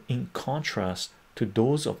were in contrast to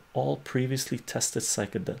those of all previously tested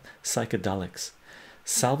psychedelics.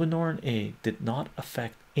 Salvinorin A did not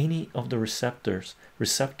affect any of the receptor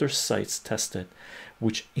sites tested,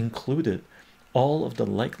 which included all of the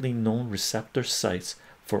likely known receptor sites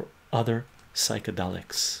for other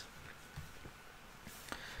psychedelics.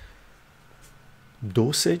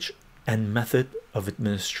 Dosage and method of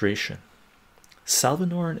administration.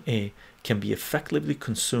 Salvinorin A can be effectively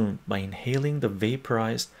consumed by inhaling the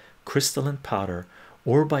vaporized crystalline powder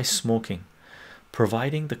or by smoking,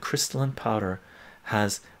 providing the crystalline powder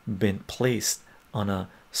has been placed on a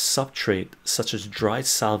substrate such as dried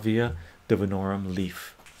Salvia Divinorum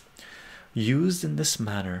leaf. Used in this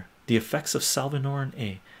manner, the effects of Salvinorin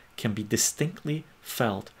A can be distinctly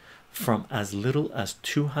felt from as little as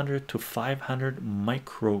 200 to 500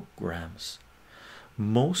 micrograms.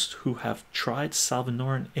 Most who have tried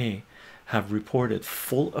Salvinorin A have reported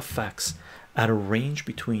full effects at a range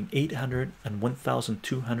between 800 and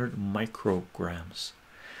 1200 micrograms.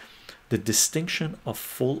 The distinction of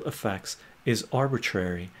full effects is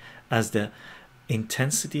arbitrary, as the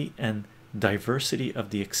intensity and diversity of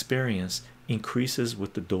the experience increases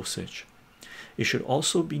with the dosage. It should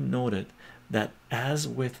also be noted that, as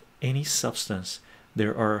with any substance,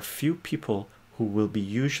 there are a few people who will be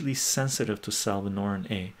usually sensitive to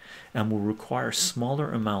Salvinorin A and will require a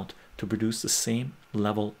smaller amount to produce the same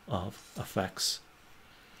level of effects.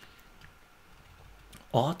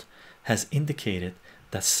 Ott has indicated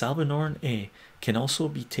that Salvinorin A can also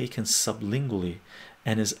be taken sublingually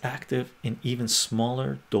and is active in even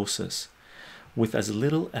smaller doses, with as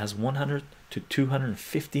little as 100 to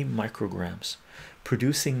 250 micrograms,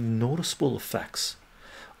 producing noticeable effects.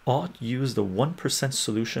 Ott used a 1%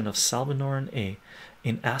 solution of Salvinorin A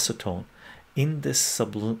in acetone in this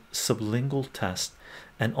sublingual test,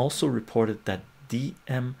 and also reported that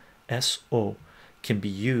DMSO can be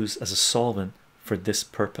used as a solvent for this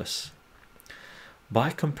purpose. By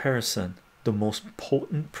comparison, the most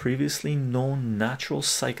potent previously known natural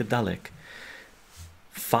psychedelic,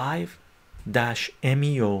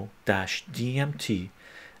 5-MeO-DMT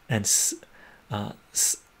and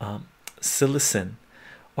psilocin,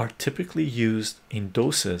 are typically used in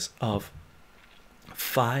doses of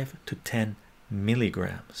 5 to 10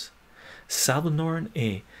 milligrams. Salvinorin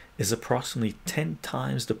A is approximately 10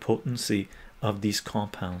 times the potency of these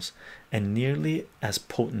compounds and nearly as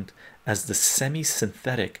potent as the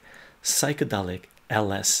semi-synthetic psychedelic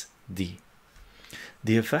LSD.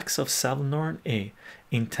 The effects of Salvinorin A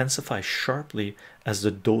intensify sharply as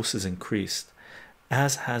the dose is increased,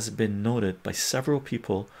 as has been noted by several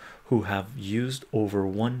people who have used over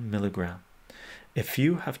 1 milligram. A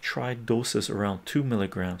few have tried doses around 2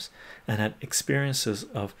 milligrams and had experiences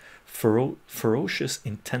of ferocious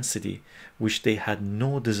intensity which they had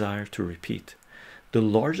no desire to repeat. The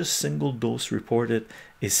largest single dose reported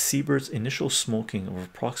is Siebert's initial smoking of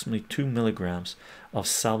approximately 2 milligrams of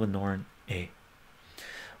Salvinorin A.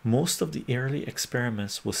 Most of the early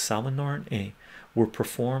experiments with Salvinorin A were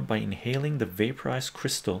performed by inhaling the vaporized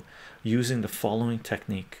crystal using the following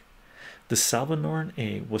technique. The Salvinorin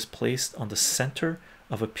A was placed on the center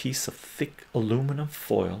of a piece of thick aluminum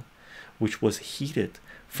foil, which was heated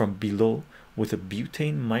from below with a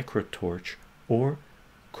butane microtorch or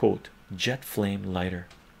jet flame lighter.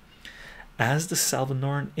 As the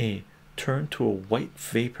Salvinorin A turned to a white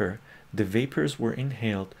vapor, the vapors were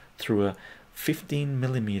inhaled through a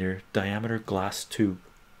 15mm diameter glass tube.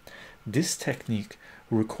 This technique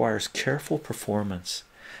requires careful performance.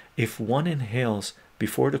 If one inhales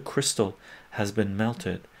before the crystal has been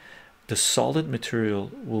melted, the solid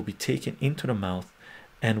material will be taken into the mouth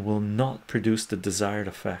and will not produce the desired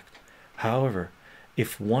effect. However,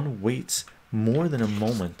 if one waits more than a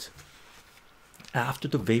moment after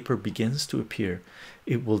the vapor begins to appear,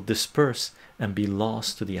 it will disperse and be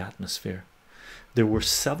lost to the atmosphere. There were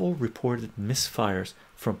several reported misfires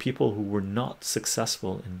from people who were not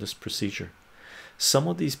successful in this procedure. Some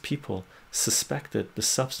of these people suspected the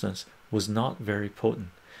substance was not very potent,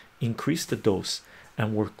 increased the dose,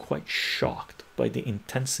 and were quite shocked by the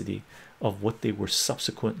intensity of what they were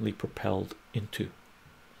subsequently propelled into.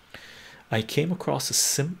 I came across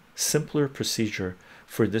a simpler procedure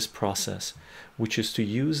for this process, which is to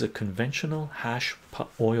use a conventional hash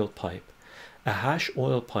oil pipe. A hash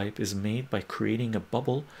oil pipe is made by creating a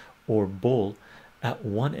bubble or bowl at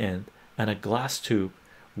one end and a glass tube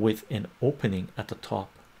with an opening at the top.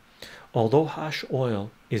 Although hash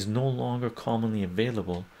oil is no longer commonly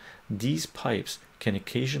available, these pipes can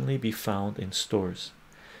occasionally be found in stores.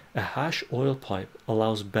 A hash oil pipe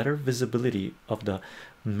allows better visibility of the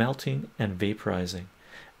melting and vaporizing,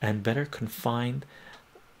 and better confinement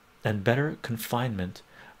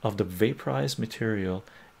of the vaporized material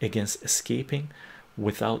against escaping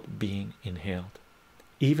without being inhaled.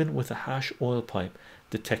 Even with a hash oil pipe,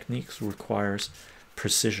 the technique requires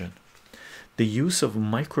precision. The use of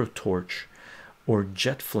micro torch or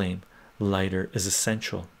jet flame lighter is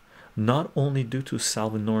essential, not only due to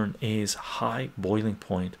Salvinorin A's high boiling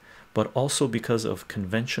point, but also because of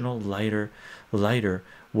conventional lighter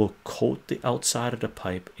will coat the outside of the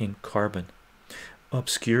pipe in carbon,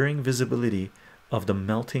 obscuring visibility of the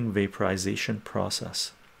melting vaporization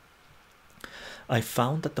process. I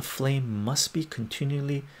found that the flame must be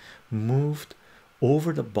continually moved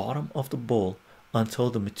over the bottom of the bowl until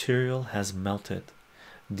the material has melted.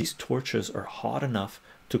 These torches are hot enough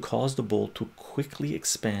to cause the bowl to quickly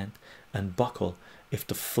expand and buckle if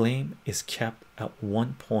the flame is kept at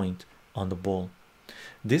one point on the bowl.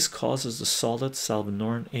 This causes the solid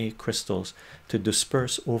Salvinorin A crystals to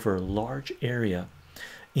disperse over a large area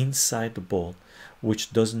inside the bowl,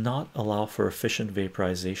 which does not allow for efficient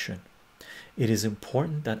vaporization. It is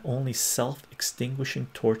important that only self-extinguishing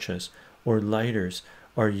torches or lighters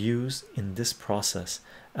are used in this process,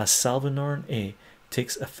 as Salvinorin A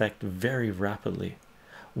takes effect very rapidly.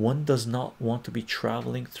 One does not want to be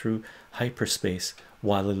traveling through hyperspace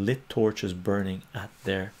while a lit torch is burning at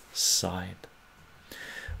their side.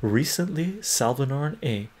 Recently, Salvinorin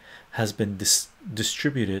A has been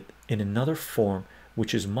distributed in another form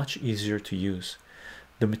which is much easier to use.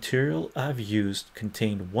 The material I've used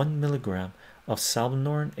contained 1 milligram of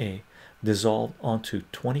Salvinorin A dissolved onto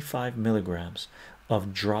 25 milligrams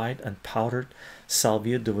of dried and powdered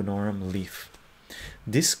Salvia Divinorum leaf.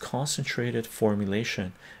 This concentrated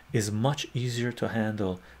formulation is much easier to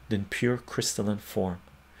handle than pure crystalline form.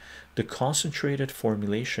 The concentrated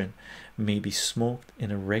formulation may be smoked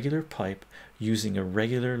in a regular pipe using a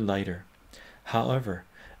regular lighter. However,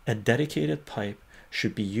 a dedicated pipe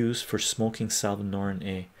should be used for smoking Salvinorin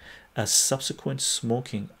A, as subsequent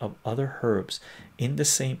smoking of other herbs in the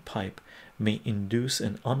same pipe may induce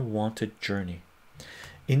an unwanted journey.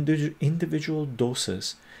 Individual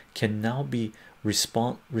doses can now be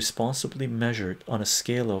responsibly measured on a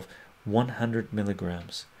scale of 100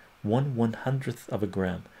 milligrams, 1/100th of a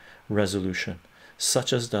gram resolution,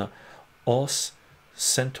 such as the os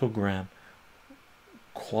centogram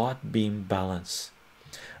quad beam balance.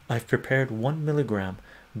 I've prepared 1 milligram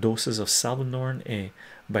doses of Salvinorin A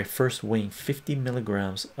by first weighing 50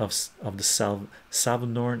 milligrams of the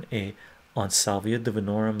Salvinorin A on Salvia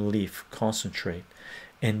Divinorum leaf concentrate,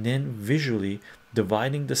 and then visually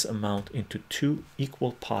dividing this amount into 2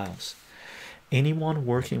 equal piles. Anyone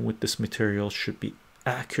working with this material should be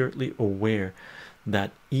accurately aware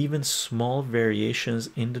that even small variations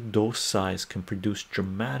in the dose size can produce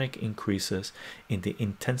dramatic increases in the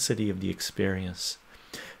intensity of the experience.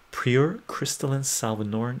 Pure crystalline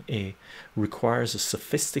Salvinorin A requires a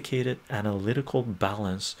sophisticated analytical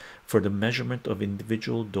balance for the measurement of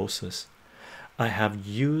individual doses. I have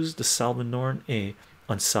used the Salvinorin A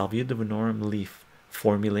on Salvia Divinorum leaf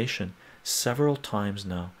formulation several times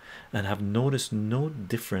now and have noticed no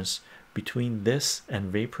difference between this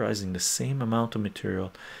and vaporizing the same amount of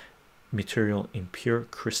material in pure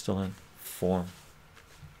crystalline form.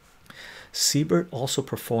 Siebert also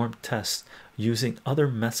performed tests using other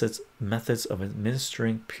methods of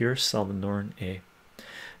administering pure Salvinorin A.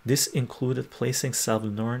 This included placing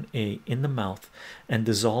Salvinorin A in the mouth and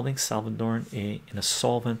dissolving Salvinorin A in a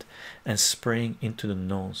solvent and spraying into the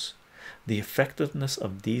nose. The effectiveness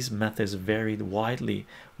of these methods varied widely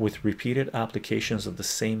with repeated applications of the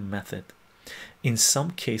same method. In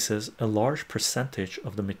some cases, a large percentage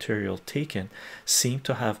of the material taken seemed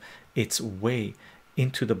to have its way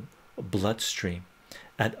into the bloodstream.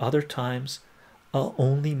 At other times,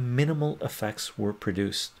 only minimal effects were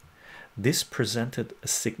produced. This presented a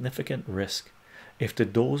significant risk. If the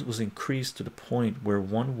dose was increased to the point where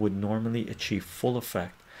one would normally achieve full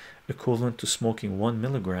effect, equivalent to smoking 1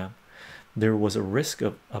 milligram, there was a risk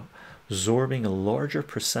of absorbing a larger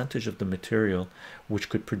percentage of the material, which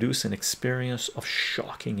could produce an experience of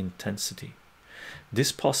shocking intensity.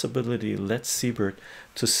 This possibility led Siebert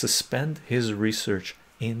to suspend his research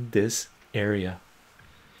in this area.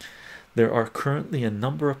 There are currently a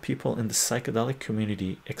number of people in the psychedelic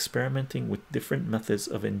community experimenting with different methods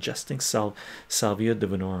of ingesting Salvia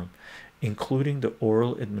Divinorum, including the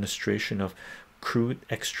oral administration of crude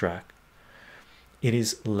extract. It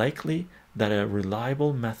is likely that a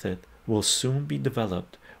reliable method will soon be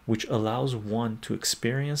developed which allows one to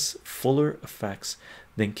experience fuller effects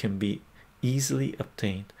than can be easily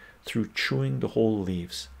obtained through chewing the whole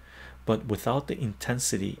leaves, but without the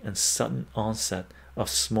intensity and sudden onset of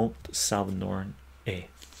smoked Salvinorin A.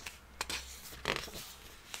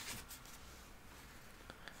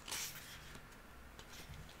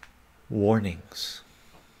 Warnings.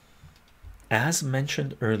 As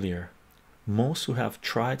mentioned earlier, most who have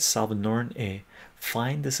tried Salvinorin A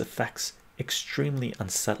find its effects extremely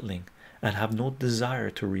unsettling and have no desire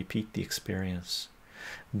to repeat the experience.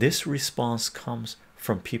 This response comes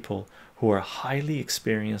from people who are highly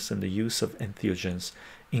experienced in the use of entheogens,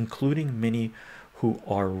 including many who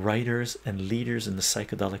are writers and leaders in the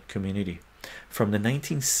psychedelic community from the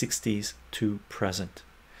 1960s to present.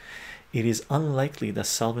 It is unlikely that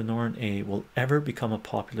Salvinorin A will ever become a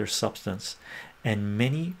popular substance, and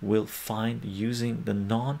many will find using the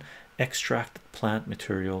non-extracted plant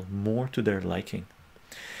material more to their liking.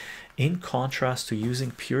 In contrast to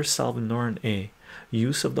using pure Salvinorin A,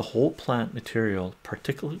 use of the whole plant material,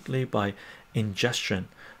 particularly by ingestion,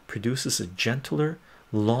 produces a gentler,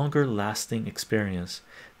 longer lasting experience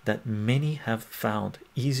that many have found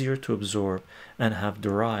easier to absorb and have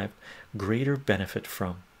derived greater benefit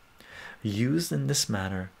from. Used in this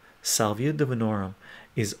manner, Salvia Divinorum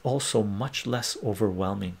is also much less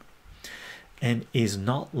overwhelming and is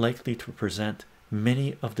not likely to present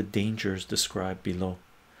many of the dangers described below.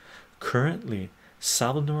 Currently,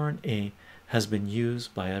 Salvinorin A has been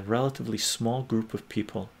used by a relatively small group of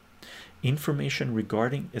people. Information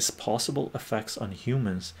regarding its possible effects on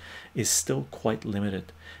humans is still quite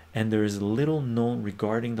limited, and there is little known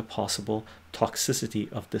regarding the possible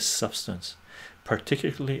toxicity of this substance,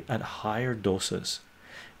 particularly at higher doses.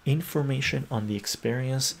 Information on the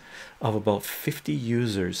experience of about 50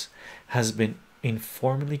 users has been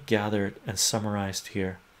informally gathered and summarized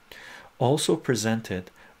here. Also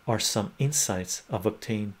presented are some insights I've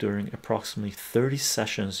obtained during approximately 30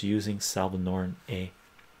 sessions using Salvinorin A.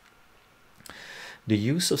 The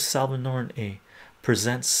use of Salvinorin A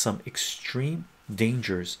presents some extreme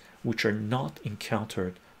dangers which are not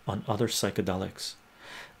encountered on other psychedelics.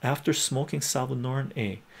 After smoking Salvinorin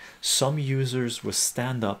A, some users will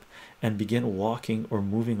stand up and begin walking or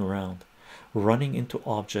moving around, running into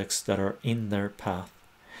objects that are in their path.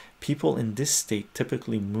 People in this state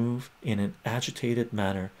typically move in an agitated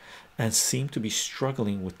manner and seem to be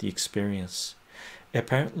struggling with the experience.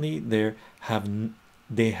 Apparently, they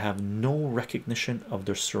have no recognition of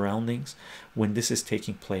their surroundings when this is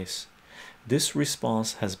taking place. This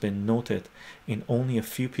response has been noted in only a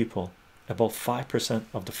few people, about 5%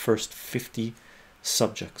 of the first 50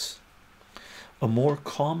 subjects. A more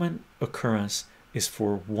common occurrence is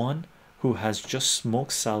for one who has just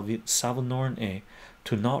smoked Salvinorin A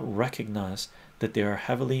to not recognize that they are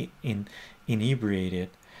heavily inebriated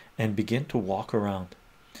and begin to walk around.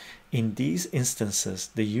 In these instances,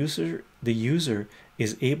 the user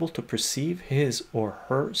is able to perceive his or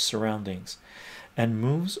her surroundings and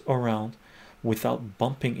moves around without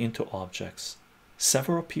bumping into objects.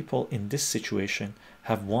 Several people in this situation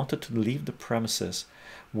have wanted to leave the premises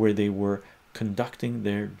where they were conducting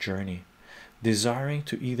their journey, desiring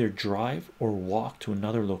to either drive or walk to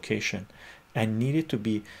another location, and needed to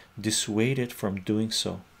be dissuaded from doing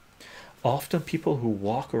so. Often people who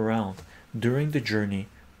walk around during the journey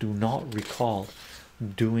do not recall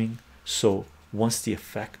doing so once the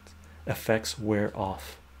effects wear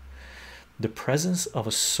off. The presence of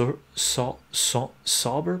a sober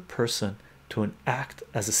person to act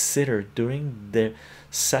as a sitter during their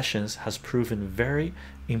sessions has proven very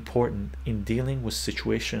important in dealing with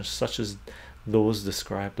situations such as those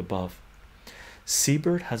described above.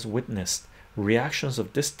 Siebert has witnessed reactions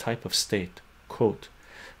of this type of state. Quote,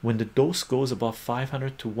 when the dose goes above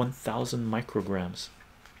 500 to 1000 micrograms,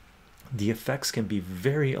 The effects can be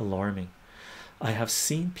very alarming. I have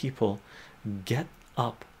seen people get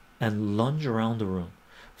up and lunge around the room,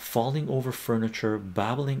 falling over furniture,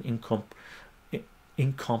 babbling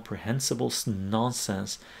incomprehensible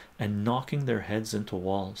nonsense, and knocking their heads into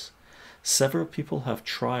walls. Several people have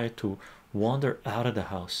tried to wander out of the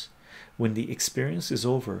house. When the experience is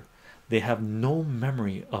over, they have no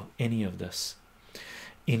memory of any of this.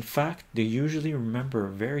 In fact, they usually remember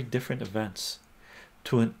very different events.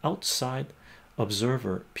 To an outside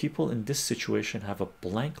observer, people in this situation have a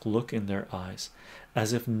blank look in their eyes,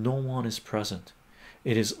 as if no one is present.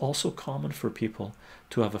 It is also common for people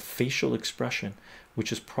to have a facial expression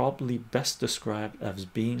which is probably best described as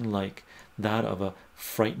being like that of a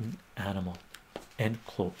frightened animal. End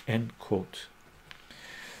quote. End quote.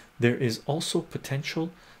 There is also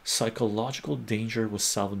potential psychological danger with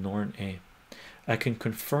Salvinorin A. I can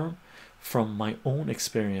confirm from my own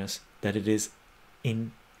experience that it is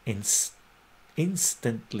instantly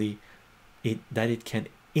that it can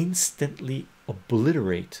instantly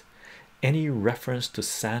obliterate any reference to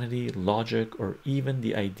sanity, logic, or even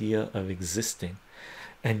the idea of existing,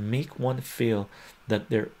 and make one feel that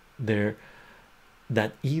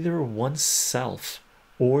that either oneself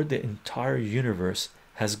or the entire universe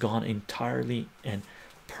has gone entirely and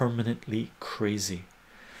permanently crazy.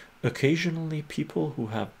 Occasionally, people who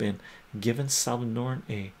have been given Salvinorin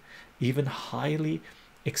A, even highly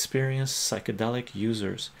experienced psychedelic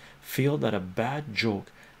users, feel that a bad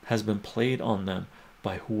joke has been played on them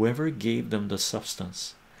by whoever gave them the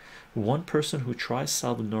substance. One person who tries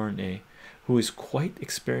Salvinorin A, who is quite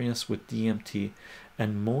experienced with DMT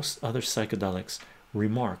and most other psychedelics,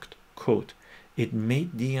 remarked, quote, "It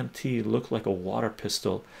made DMT look like a water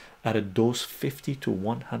pistol at a dose 50 to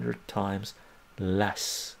 100 times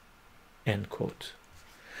less." End quote.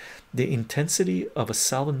 The intensity of a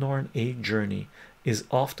Salvinorin A journey is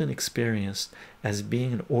often experienced as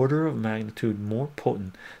being an order of magnitude more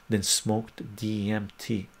potent than smoked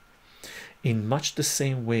DMT, in much the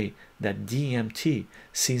same way that DMT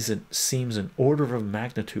seems an order of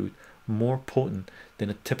magnitude more potent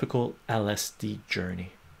than a typical LSD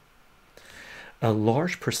journey. A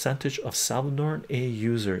large percentage of Salvinorin A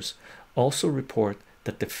users also report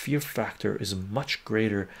that the fear factor is much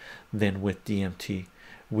greater than with DMT,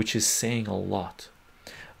 which is saying a lot.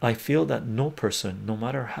 I feel that no person, no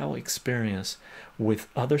matter how experienced with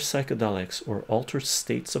other psychedelics or altered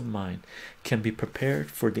states of mind, can be prepared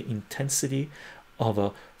for the intensity of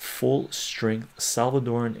a full-strength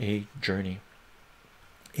Salvinorin A journey.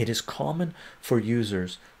 It is common for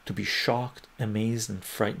users to be shocked, amazed, and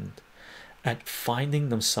frightened at finding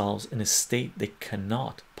themselves in a state they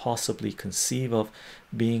cannot possibly conceive of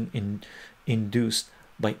being induced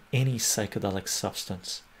by any psychedelic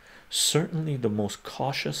substance. Certainly, the most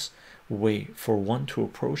cautious way for one to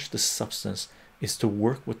approach this substance is to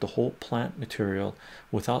work with the whole plant material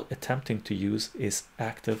without attempting to use its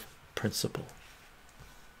active principle.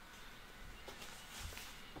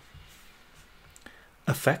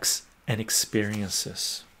 Effects and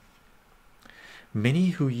experiences. Many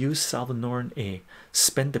who use Salvinorin A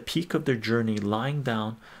spend the peak of their journey lying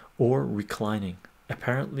down or reclining,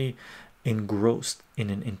 apparently engrossed in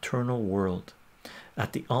an internal world.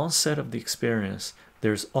 At the onset of the experience,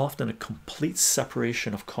 there is often a complete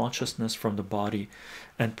separation of consciousness from the body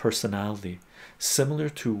and personality, similar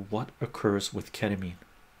to what occurs with ketamine.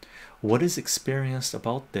 What is experienced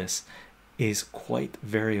about this is quite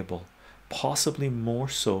variable, possibly more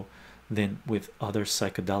so than with other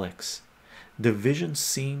psychedelics. The vision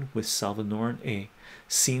seen with Salvinorin A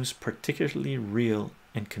seems particularly real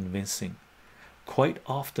and convincing. Quite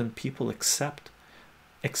often people expect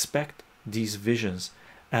these visions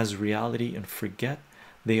as reality and forget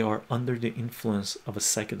they are under the influence of a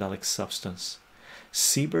psychedelic substance.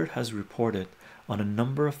 Siebert has reported on a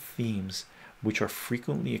number of themes which are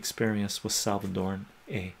frequently experienced with Salvinorin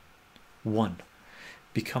A. 1.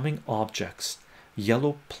 Becoming objects: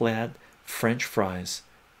 yellow plaid French fries,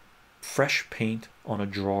 fresh paint on a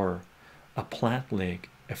drawer, a plant leg,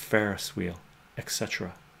 a Ferris wheel,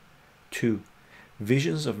 etc. 2.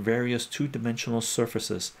 Visions of various two-dimensional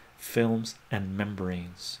surfaces, films, and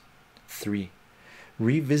membranes. 3.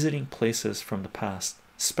 Revisiting places from the past,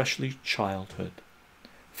 especially childhood.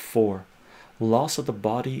 4. Loss of the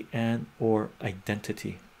body and or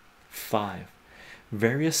identity. 5.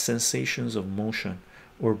 Various sensations of motion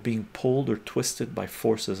or being pulled or twisted by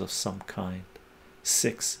forces of some kind.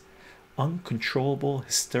 6. Uncontrollable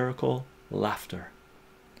hysterical laughter.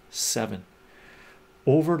 7.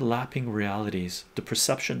 Overlapping realities, the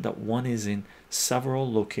perception that one is in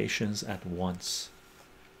several locations at once.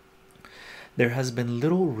 There has been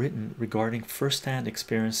little written regarding first-hand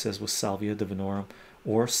experiences with Salvia Divinorum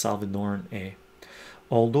or Salvinorin A,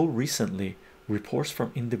 although recently reports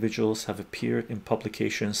from individuals have appeared in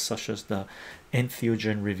publications such as the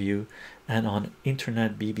Entheogen Review and on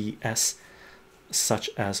internet BBS, such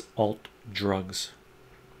as alt.drugs.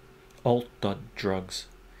 Dale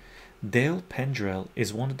Pendrell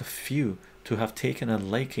is one of the few to have taken a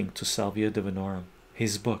liking to Salvia Divinorum.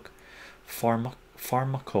 His book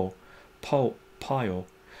Pharmacopoeia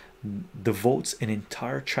devotes an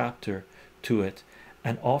entire chapter to it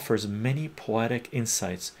and offers many poetic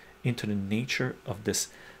insights into the nature of this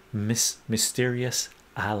mysterious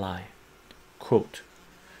ally. Quote,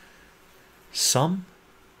 some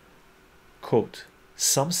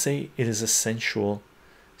say it is a sensual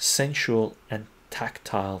and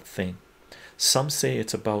tactile thing. Some say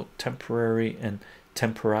it's about temporary and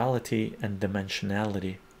temporality and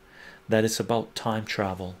dimensionality, that it's about time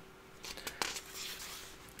travel.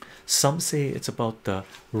 Some say it's about the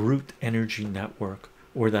root energy network,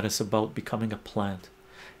 or that it's about becoming a plant.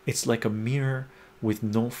 It's like a mirror with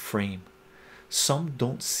no frame. Some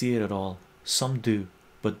don't see it at all, some do,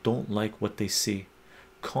 but don't like what they see.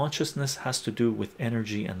 Consciousness has to do with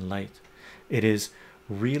energy and light. It is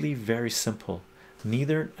really very simple.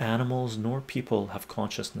 Neither animals nor people have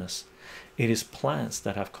consciousness. It is plants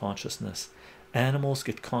that have consciousness. Animals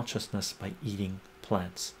get consciousness by eating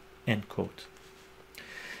plants. End quote.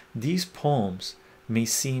 These poems may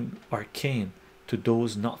seem arcane to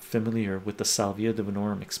those not familiar with the Salvia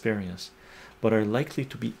Divinorum experience, but are likely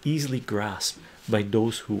to be easily grasped by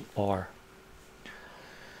those who are.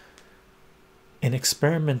 An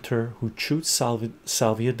experimenter who chewed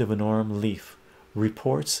Salvia Divinorum leaf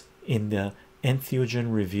reports in the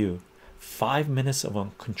Entheogen Review 5 minutes of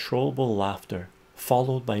uncontrollable laughter,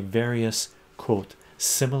 followed by various quote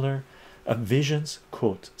similar visions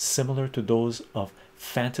quote similar to those of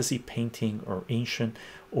fantasy painting or ancient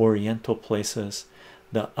oriental places,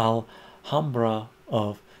 the Alhambra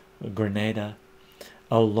of Granada,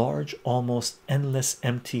 a large almost endless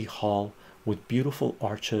empty hall with beautiful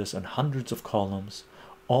arches and hundreds of columns,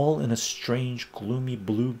 all in a strange gloomy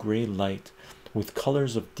blue-gray light with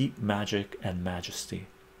colors of deep magic and majesty.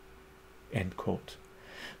 End quote.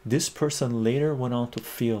 This person later went on to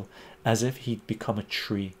feel as if he'd become a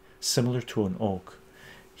tree similar to an oak.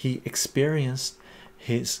 He experienced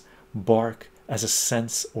his bark as a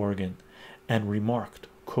sense organ and remarked,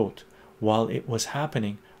 quote, while it was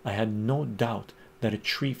happening, I had no doubt that a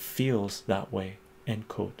tree feels that way. End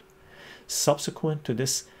quote. Subsequent to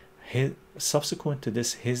this his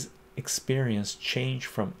experience changed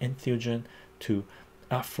from entheogen to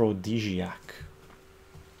aphrodisiac.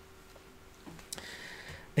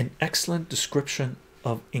 An excellent description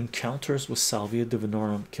of encounters with Salvia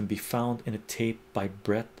Divinorum can be found in a tape by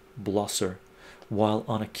Brett Blosser while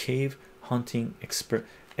on a cave hunting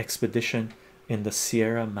expedition in the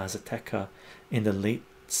Sierra Mazateca in the late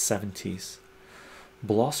 70s.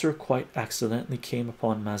 Blosser quite accidentally came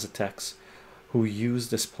upon Mazatecs who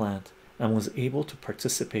used this plant and was able to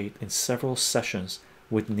participate in several sessions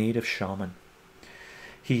with native shaman.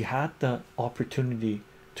 He had the opportunity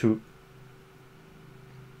to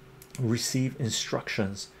receive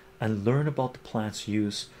instructions and learn about the plant's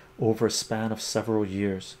use over a span of several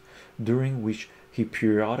years, during which he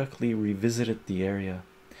periodically revisited the area.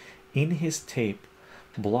 In his tape,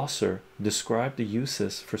 Blosser described the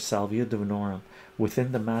uses for Salvia Divinorum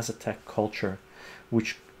within the Mazatec culture,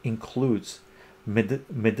 which includes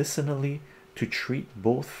medicinally to treat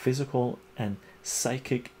both physical and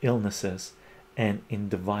psychic illnesses, and in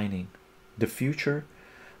divining the future,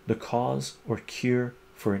 the cause or cure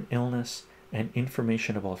for an illness, and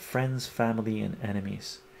information about friends, family, and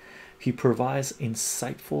enemies. He provides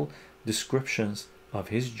insightful descriptions of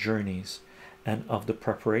his journeys and of the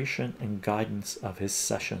preparation and guidance of his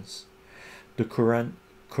sessions. The curandero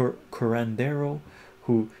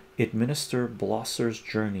who administered Blosser's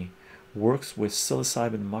journey works with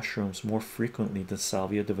psilocybin mushrooms more frequently than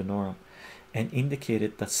Salvia Divinorum, and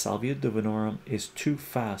indicated that Salvia Divinorum is too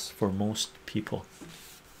fast for most people.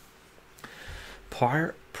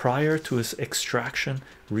 Prior to his extraction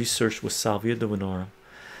research with Salvia Divinorum,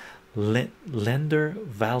 Lender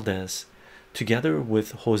Valdez, together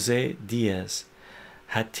with Jose Diaz,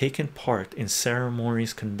 had taken part in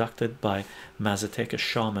ceremonies conducted by Mazateca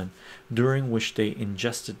shaman, during which they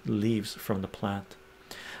ingested leaves from the plant.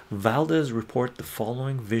 Valdez reported the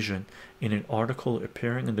following vision in an article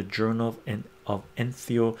appearing in the Journal of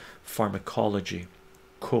Entheopharmacology.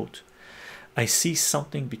 Quote, I see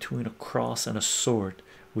something between a cross and a sword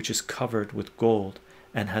which is covered with gold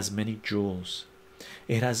and has many jewels.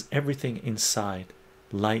 It has everything inside,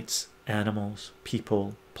 lights, animals,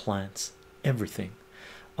 people, plants, everything,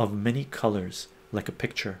 of many colors, like a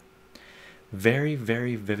picture. Very,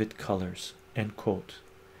 very vivid colors. End quote.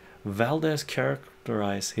 Valdez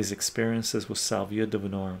characterized his experiences with Salvia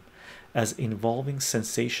Divinorum as involving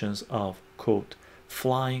sensations of, quote,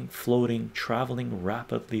 flying, floating, traveling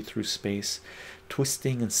rapidly through space,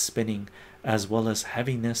 twisting and spinning, as well as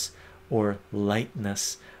heaviness or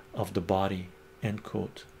lightness of the body, end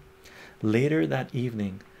quote. Later that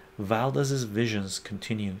evening, Valdez's visions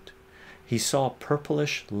continued. He saw a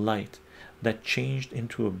purplish light that changed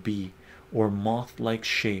into a bee or moth-like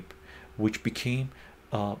shape, which became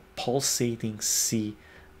a pulsating sea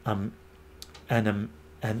anemone.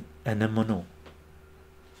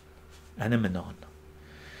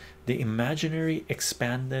 The imagery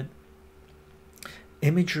expanded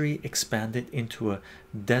into a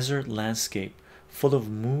desert landscape full of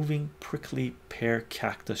moving prickly pear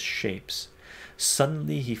cactus shapes.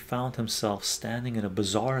 Suddenly he found himself standing in a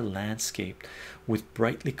bizarre landscape with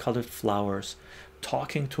brightly colored flowers,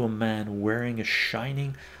 talking to a man wearing a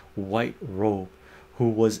shining white robe who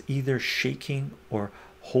was either shaking or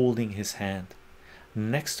holding his hand.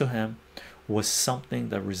 Next to him was something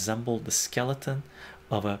that resembled the skeleton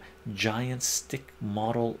of a giant stick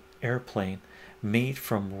model airplane made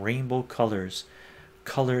from rainbow colors,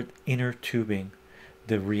 colored inner tubing.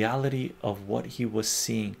 The reality of what he was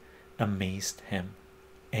seeing amazed him.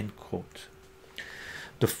 End quote.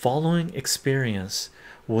 The following experience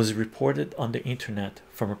was reported on the internet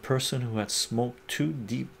from a person who had smoked 2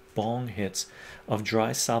 deep bong hits of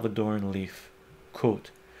dry Salvadoran leaf.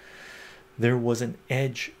 Quote, there was an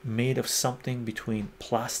edge made of something between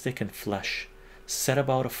plastic and flesh, set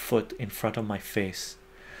about a foot in front of my face,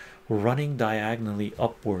 running diagonally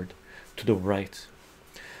upward to the right.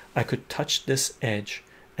 I could touch this edge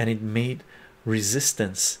and it made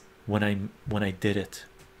resistance when I did it.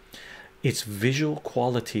 Its visual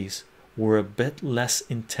qualities were a bit less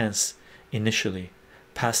intense initially,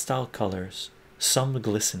 pastel colors, some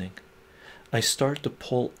glistening. I started to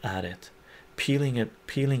pull at it, peeling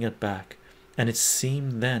it back, and it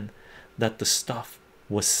seemed then that the stuff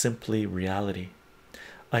was simply reality.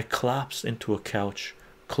 I collapsed into a couch,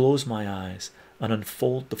 closed my eyes, and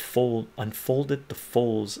unfolded the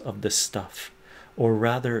folds of this stuff, or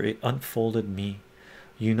rather it unfolded me.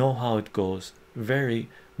 You know how it goes, very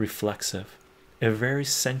reflexive, a very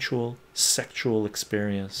sensual sexual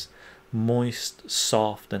experience, moist,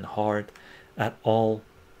 soft, and hard all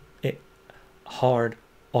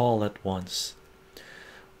at once,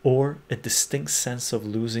 or a distinct sense of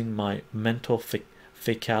losing my mental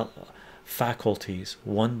faculties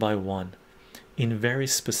one by one in very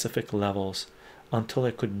specific levels until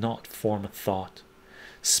I could not form a thought.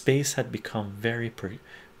 Space had become very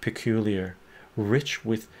peculiar, rich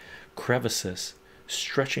with crevices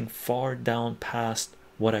stretching far down past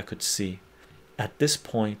what I could see. At this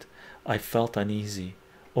point I felt uneasy.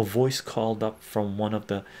 A voice called up from one of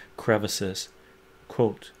the crevices,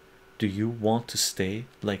 quote, do you want to stay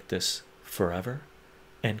like this forever?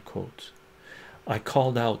 End quote. I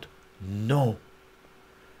called out, no,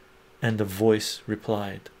 and the voice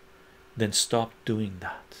replied, then stop doing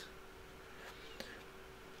that.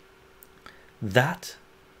 That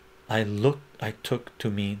I took to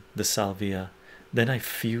mean the salvia. Then I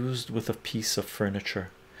fused with a piece of furniture,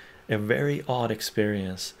 a very odd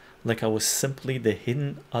experience, like I was simply the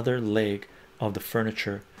hidden other leg of the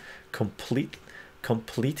furniture,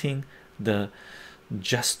 completing the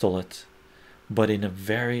gestalt, but in a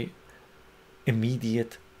very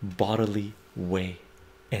immediate bodily way.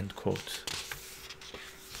 End quote.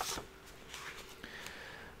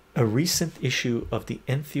 A recent issue of the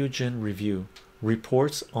Entheogen Review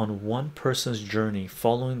reports on one person's journey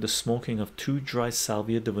following the smoking of 2 dry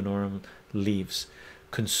Salvia Divinorum leaves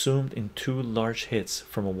consumed in 2 large hits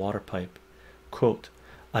from a water pipe. Quote,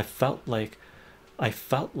 I felt like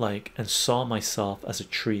and saw myself as a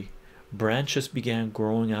tree. Branches began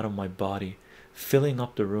growing out of my body, filling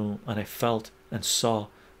up the room, and I felt and saw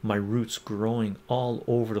my roots growing all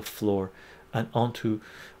over the floor and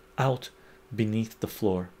out beneath the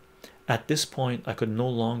floor. At this point I could no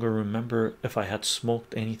longer remember if I had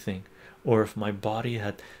smoked anything or if my body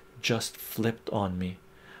had just flipped on me.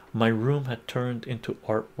 My room had turned into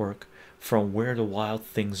artwork from Where the Wild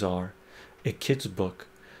Things Are, a kid's book.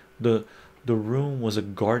 The room was a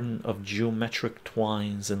garden of geometric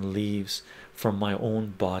twines and leaves from my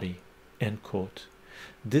own body. End quote.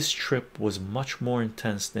 This trip was much more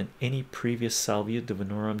intense than any previous Salvia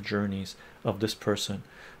Divinorum journeys of this person,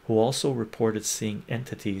 who also reported seeing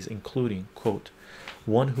entities including, quote,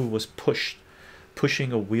 one who was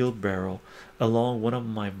pushing a wheelbarrow along one of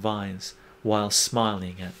my vines while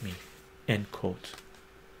smiling at me, End quote.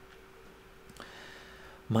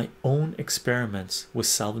 My own experiments with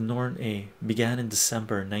Salvinorin A began in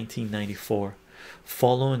December 1994,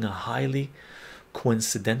 following a highly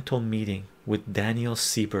coincidental meeting with Daniel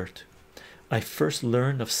Siebert. I first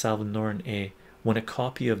learned of Salvinorin A when a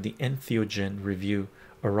copy of the Entheogen Review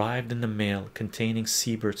arrived in the mail containing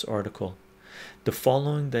Siebert's article. The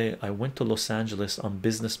following day, I went to Los Angeles on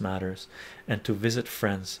business matters and to visit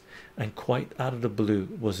friends, and quite out of the blue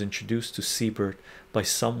was introduced to Siebert by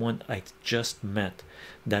someone I just met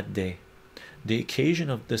that day. The occasion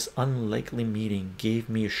of this unlikely meeting gave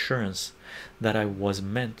me assurance that I was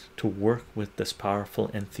meant to work with this powerful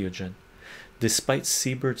entheogen. Despite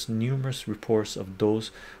Siebert's numerous reports of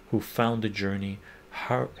those who found the journey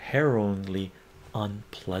harrowingly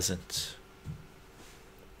unpleasant.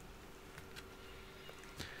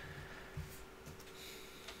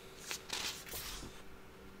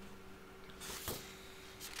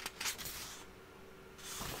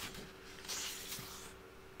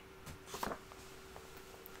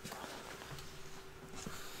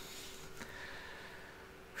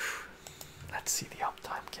 Let's see the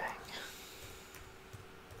uptime, gang.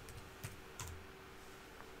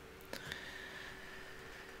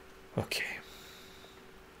 Okay,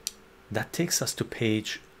 that takes us to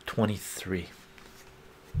page 23.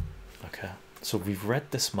 Okay, so we've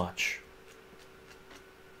read this much,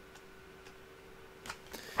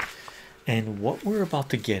 and what we're about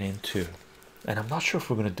to get into, and I'm not sure if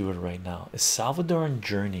we're going to do it right now, is Salvinorin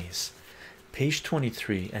Journeys, page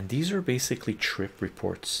 23, and these are basically trip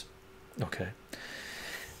reports. Okay,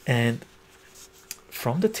 and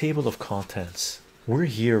from the table of contents, we're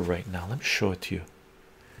here right now. Let me show it to you.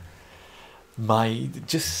 My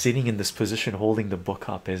just sitting in this position holding the book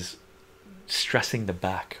up is stressing the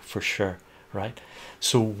back for sure, right?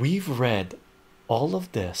 So we've read all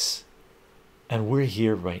of this and we're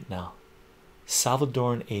here right now.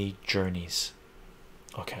 Salvinorin A Journeys.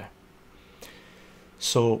 Okay,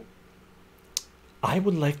 so I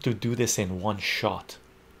would like to do this in one shot,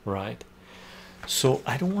 right? So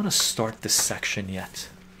I don't want to start this section yet.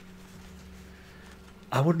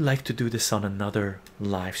 I would like to do this on another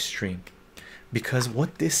live stream, because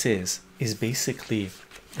what this is basically,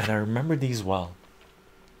 and I remember these well,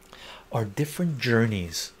 are different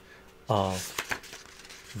journeys of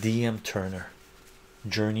DM Turner.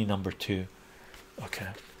 Journey number 2, okay,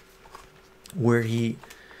 where he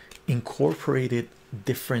incorporated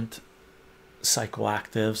different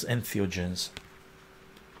psychoactives and entheogens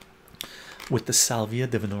with the Salvia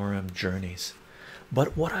Divinorum Journeys.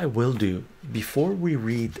 But what I will do before we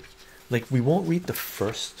read, like, we won't read the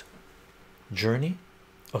first journey,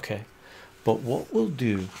 okay, but what we'll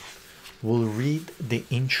do, we'll read the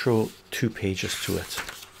intro 2 pages to it,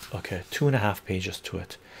 okay, 2.5 pages to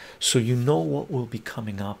it, so you know what will be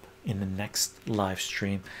coming up in the next live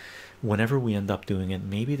stream whenever we end up doing it,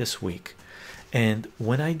 maybe this week. And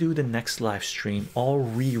when I do the next live stream, I'll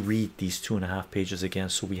reread these 2.5 pages again,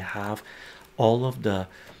 so we have all of the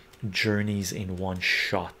journeys in one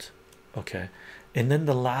shot, okay. And then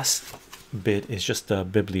the last bit is just the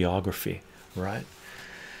bibliography, right?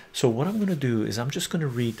 So what I'm going to do is I'm just going to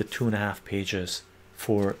read the 2.5 pages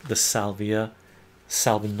for the Salvinorin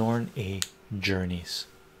A Journeys,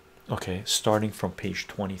 okay, starting from page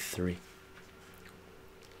 23.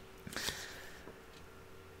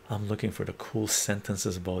 I'm looking for the cool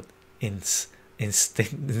sentences about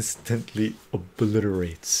instantly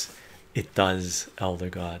obliterates. It does, Elder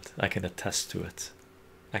God. I can attest to it.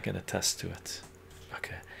 I can attest to it.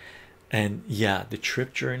 Okay. And yeah, the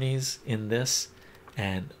trip journeys in this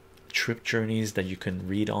and trip journeys that you can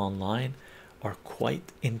read online are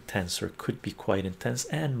quite intense, or could be quite intense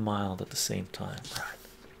and mild at the same time, right?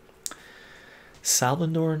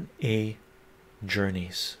 Salvinorin A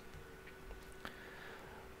Journeys.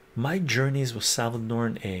 My journeys with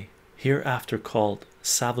Salvinorin A, hereafter called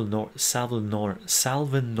Salvinorin,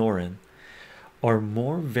 are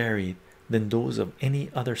more varied than those of any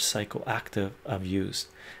other psychoactive I've used,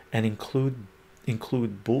 and include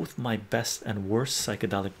both my best and worst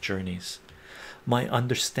psychedelic journeys. My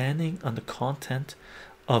understanding on the content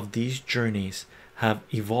of these journeys have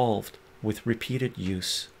evolved with repeated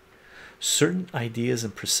use. Certain ideas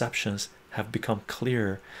and perceptions have become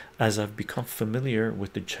clearer as I've become familiar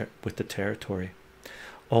with the territory.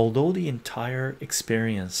 Although the entire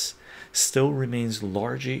experience still remains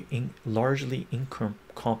largely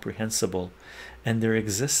incomprehensible, and there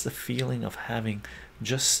exists a feeling of having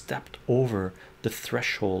just stepped over the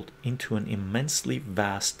threshold into an immensely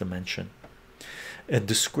vast dimension. A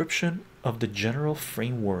description of the general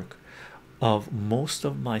framework of most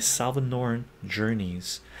of my Salvinorin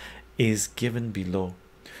journeys is given below.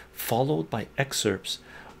 followed by excerpts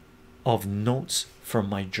of notes from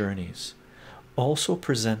my journeys. Also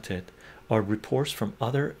presented are reports from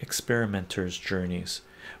other experimenters' journeys,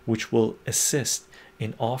 which will assist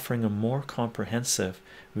in offering a more comprehensive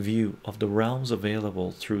view of the realms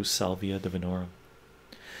available through Salvia Divinorum.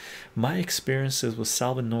 My experiences with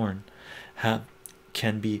Salvinorin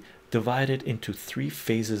can be divided into 3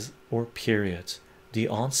 phases or periods: the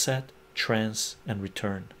onset, trance, and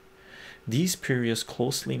return. These periods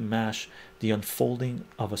closely match the unfolding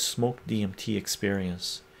of a smoked DMT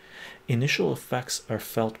experience. Initial effects are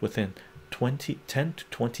felt within 10 to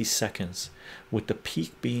 20 seconds, with the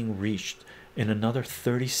peak being reached in another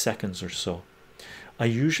 30 seconds or so. I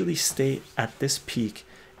usually stay at this peak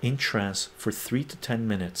in trance for 3 to 10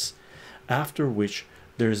 minutes, after which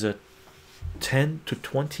there's a 10 to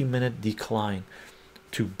 20 minute decline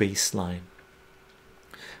to baseline.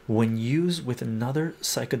 When used with another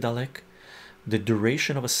psychedelic, the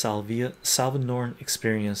duration of a Salvinorin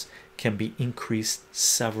experience can be increased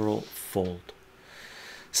several fold.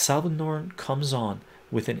 Salvinorin comes on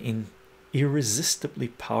with an irresistibly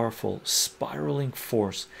powerful spiraling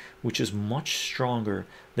force which is much stronger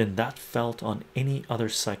than that felt on any other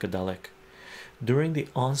psychedelic. During the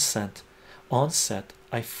onset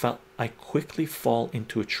I quickly fall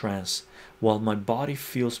into a trance while my body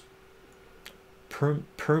feels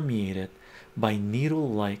permeated by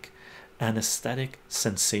needle-like anesthetic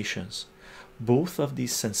sensations. Both of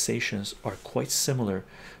these sensations are quite similar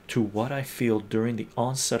to what I feel during the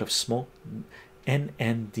onset of smoke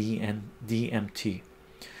NND and DMT.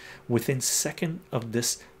 Within seconds of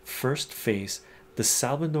this first phase, the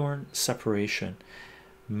Salvinorin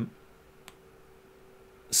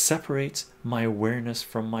separates my awareness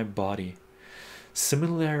from my body,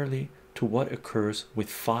 similarly to what occurs with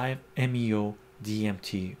 5-MeO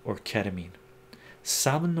DMT or ketamine.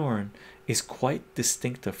 Salvinorin is quite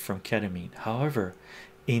distinctive from ketamine, however,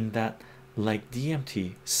 in that, like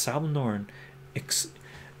DMT, Salvinorin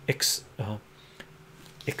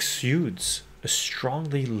exudes a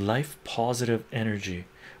strongly life-positive energy,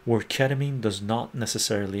 where ketamine does not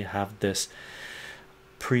necessarily have this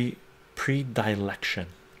predilection.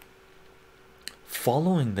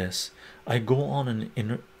 Following this, I go on an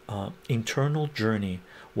internal journey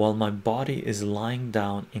while my body is lying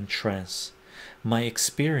down in trance. My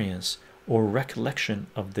experience or recollection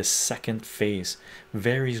of this second phase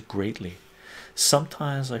varies greatly.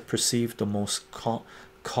 Sometimes I perceive the most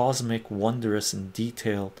cosmic, wondrous, and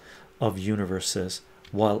detailed of universes,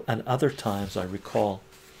 while at other times I recall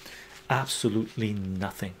absolutely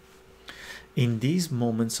nothing. In these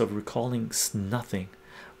moments of recalling nothing,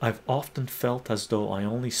 I've often felt as though I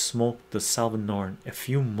only smoked the Salvinorin a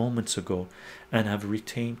few moments ago and have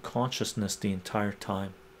retained consciousness the entire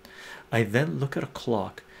time. I then look at a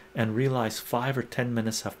clock and realize 5 or 10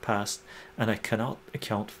 minutes have passed and I cannot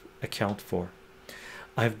account for.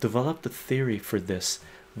 I've developed a theory for this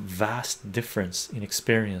vast difference in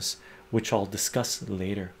experience, which I'll discuss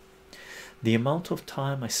later. The amount of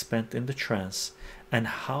time I spent in the trance and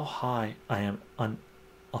how high I am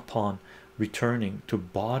upon returning to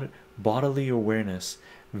bodily awareness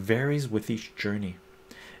varies with each journey.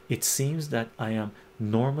 It seems that I am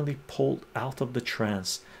normally pulled out of the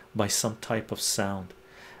trance by some type of sound.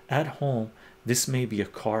 At home, this may be a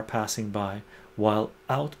car passing by, while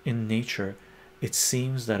out in nature, it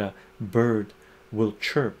seems that a bird will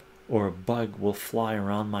chirp or a bug will fly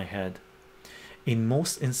around my head. In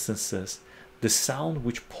most instances, the sound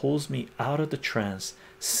which pulls me out of the trance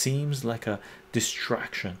seems like a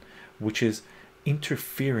distraction which is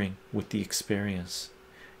interfering with the experience.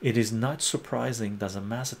 It is not surprising that the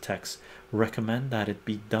Mazatecs recommend that it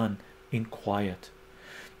be done in quiet.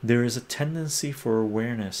 There is a tendency for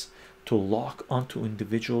awareness to lock onto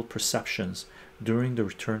individual perceptions during the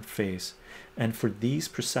return phase, and for these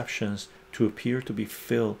perceptions to appear to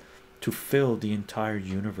fill the entire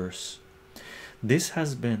universe. This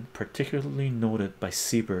has been particularly noted by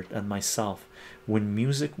Siebert and myself when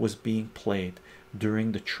music was being played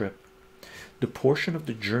during the trip. The portion of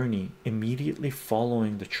the journey immediately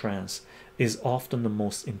following the trance is often the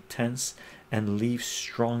most intense and leaves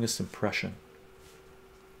strongest impression.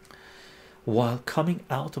 While coming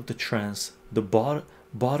out of the trance, the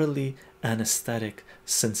bodily anesthetic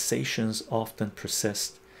sensations often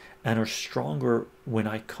persist and are stronger when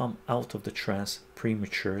I come out of the trance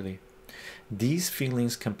prematurely. These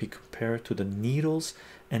feelings can be compared to the needles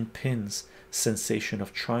and pins sensation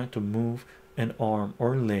of trying to move an arm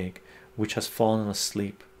or leg which has fallen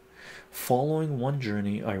asleep. Following one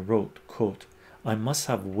journey, I wrote, quote, I must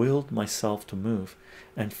have willed myself to move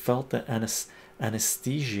and felt the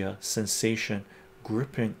anesthesia sensation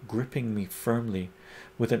gripping me firmly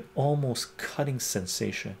with an almost cutting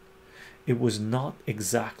sensation. It was not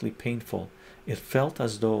exactly painful. It felt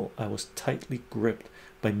as though I was tightly gripped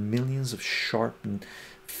by millions of sharpened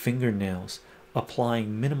fingernails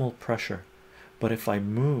applying minimal pressure, but if I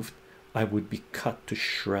moved, I would be cut to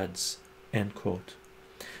shreds. End quote.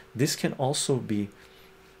 This can also be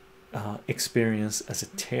experienced as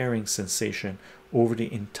a tearing sensation over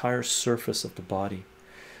the entire surface of the body.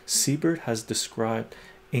 Siebert has described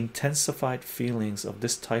intensified feelings of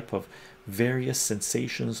this type of various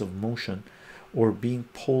sensations of motion or being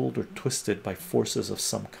pulled or twisted by forces of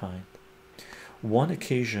some kind.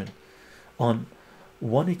 On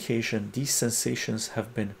one occasion, these sensations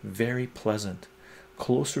have been very pleasant,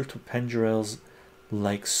 closer to pendulums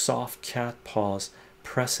like soft cat paws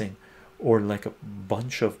pressing, or like a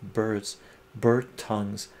bunch of bird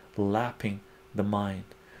tongues lapping the mind,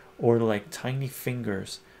 or like tiny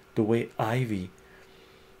fingers, the way ivy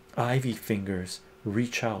fingers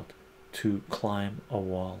reach out to climb a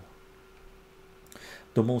wall.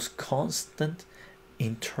 The most constant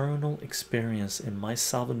internal experience in my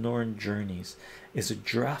Salvinorin journeys is a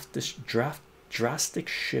drastic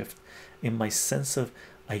shift in my sense of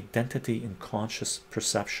identity and conscious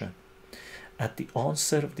perception. At the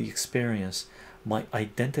onset of the experience, my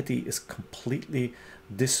identity is completely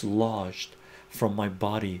dislodged from my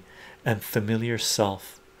body and familiar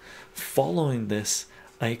self. Following this,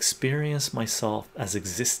 I experience myself as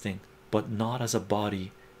existing, but not as a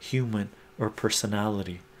body, human, or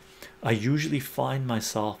personality. I usually find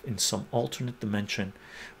myself in some alternate dimension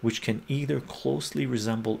which can either closely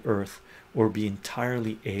resemble Earth or be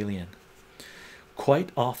entirely alien.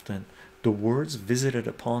 Quite often, the words visited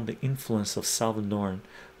upon the influence of Salvinorin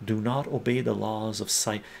do not obey the laws of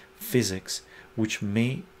physics, which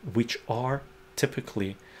we are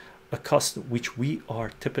typically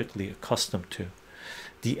accustomed to.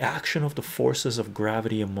 The action of the forces of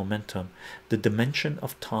gravity and momentum, the dimension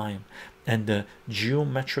of time, and the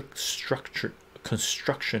geometric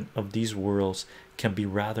construction of these worlds can be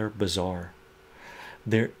rather bizarre.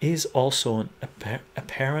 There is also an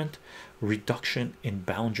apparent reduction in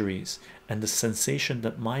boundaries and the sensation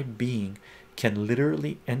that my being can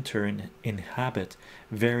literally enter and inhabit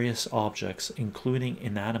various objects, including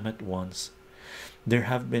inanimate ones. There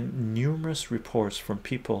have been numerous reports from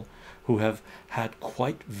people who have had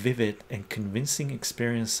quite vivid and convincing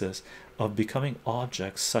experiences of becoming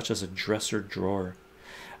objects such as a dresser drawer.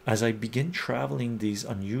 As I begin traveling these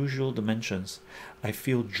unusual dimensions, I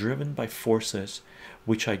feel driven by forces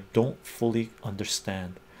which I don't fully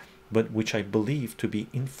understand, but which I believe to be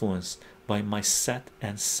influenced by my set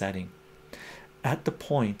and setting. At the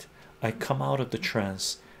point I come out of the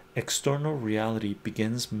trance, external reality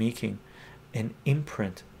begins making an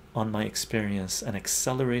imprint on my experience and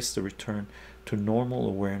accelerates the return to normal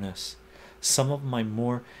awareness. Some of my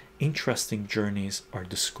more interesting journeys are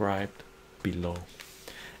described below.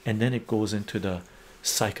 And then it goes into the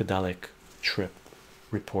psychedelic trip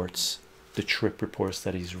reports, the trip reports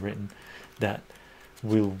that he's written, that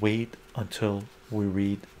we'll wait until we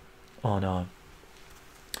read on a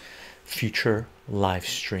future live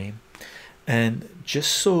stream. And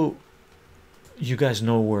just so you guys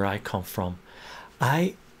know where I come from,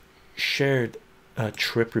 I shared a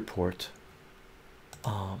trip report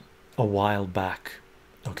a while back.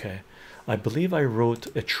 Okay, I believe I wrote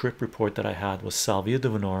a trip report that I had with Salvia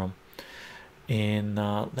Divinorum in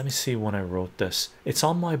let me see when I wrote this. It's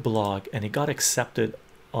on my blog and it got accepted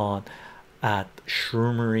on at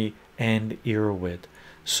Shroomery and Earwid.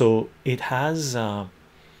 So it has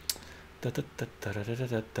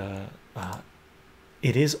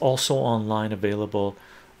it is also online, available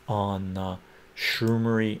on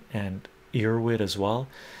Shroomery and Earwid as well.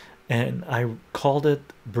 And I called it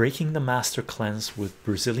Breaking the Master Cleanse with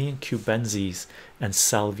Brazilian Cubensis and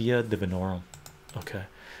Salvia Divinorum. Okay,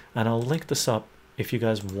 and I'll link this up if you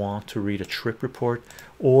guys want to read a trip report,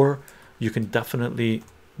 or you can definitely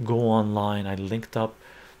go online. I linked up,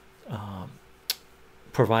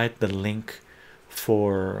 provide the link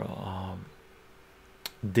for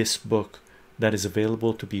this book that is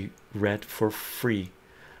available to be read for free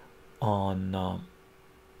on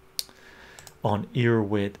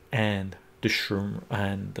Earwid and the Shroom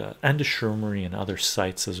and the Shroomery and other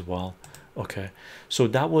sites as well. Okay, so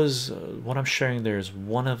that was what I'm sharing there is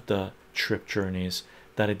one of the trip journeys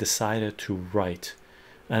that I decided to write,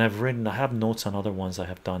 and I have notes on other ones I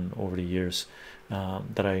have done over the years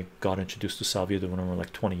that I got introduced to Salvia Divinorum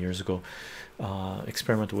like 20 years ago.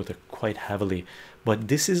 Experimented with it quite heavily, but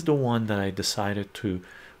this is the one that I decided to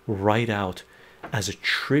write out as a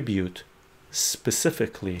tribute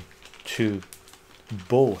specifically to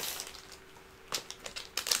both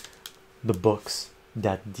the books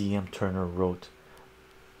that DM Turner wrote.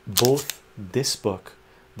 Both this book,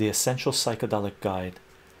 The Essential Psychedelic Guide,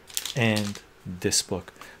 and this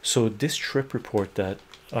book. So this trip report that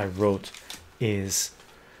I wrote is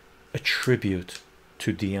a tribute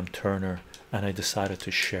to DM Turner, and I decided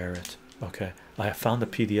to share it. Okay, I have found a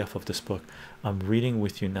PDF of this book. I'm reading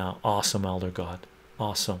with you now. Awesome, Elder God.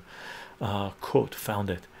 Awesome. Quote, found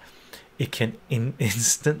it. It can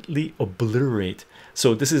instantly obliterate.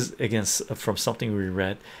 So this is again from something we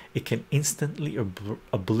read. It can instantly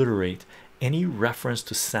obliterate any reference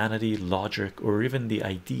to sanity, logic, or even the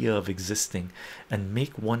idea of existing, and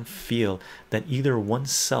make one feel that either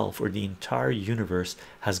oneself or the entire universe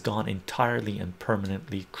has gone entirely and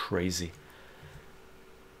permanently crazy.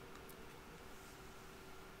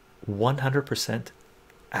 100%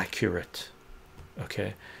 accurate.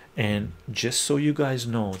 Okay, and just so you guys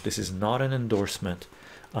know, this is not an endorsement.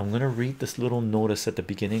 I'm going to read this little notice at the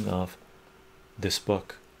beginning of this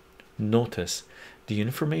book. Notice: the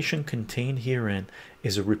information contained herein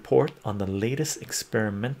is a report on the latest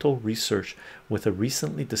experimental research with a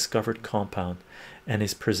recently discovered compound and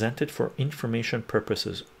is presented for information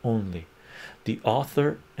purposes only. The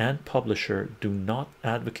author and publisher do not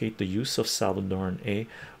advocate the use of Salvinorin A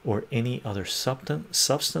or any other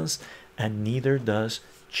substance, and neither does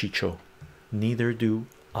chycho. Neither do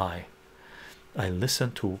I. I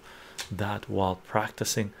listened to that while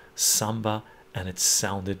practicing samba and it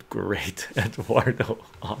sounded great. Eduardo,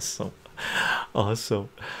 awesome, awesome.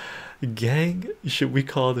 Gang, should we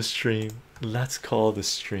call the stream? Let's call the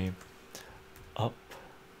stream up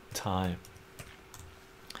time.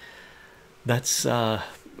 That's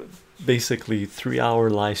basically 3-hour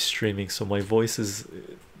live streaming, so my voice is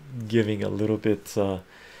giving a little bit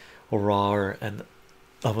raw, and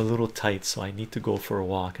I'm a little tight, so I need to go for a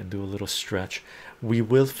walk and do a little stretch. We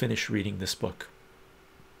will finish reading this book.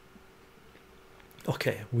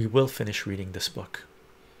 Okay, we will finish reading this book,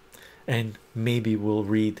 and maybe we'll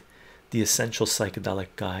read the Essential Psychedelic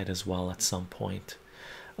Guide as well at some point.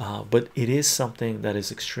 But it is something that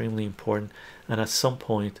is extremely important, and at some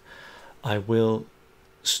point I will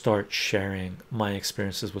start sharing my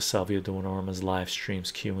experiences with Salvia Divinorum as live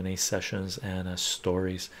streams, Q&A sessions, and as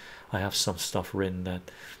stories. I have some stuff written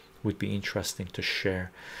that would be interesting to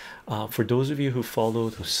share. For those of you who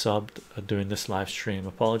followed, who subbed during this live stream,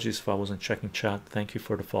 apologies if I wasn't checking chat. Thank you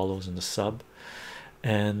for the follows and the sub.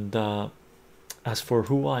 And as for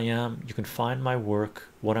who I am, you can find my work,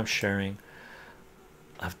 what I'm sharing.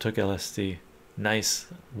 I've took LSD. Nice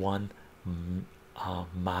one.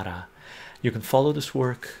 Mara. You can follow this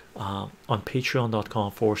work on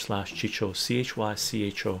patreon.com/chycho,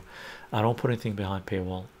 CHYCHO. I don't put anything behind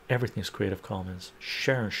paywall. Everything's Creative Commons.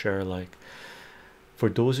 Share and share alike. For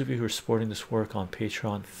those of you who are supporting this work on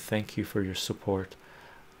Patreon, thank you for your support.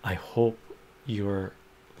 I hope you're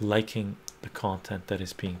liking the content that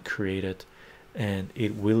is being created, and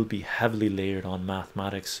it will be heavily layered on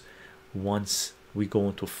mathematics once we go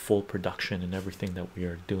into full production and everything that we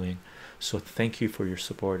are doing. So thank you for your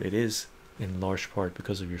support. It is in large part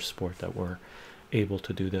because of your support that we're able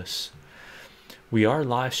to do this. We are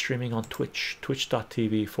live streaming on Twitch,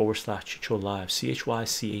 twitch.tv/chycho live,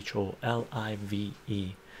 CHYCHOLIVE.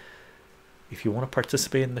 If you want to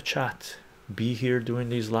participate in the chat, be here during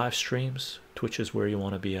these live streams. Twitch is where you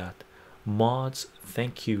want to be at. Mods,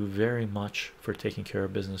 thank you very much for taking care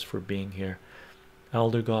of business, for being here.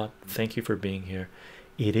 Elder God, thank you for being here.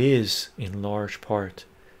 It is in large part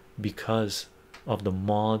because of the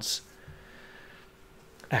mods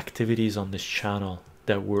activities on this channel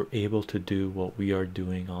that we're able to do what we are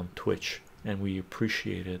doing on Twitch, and we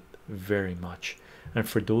appreciate it very much. And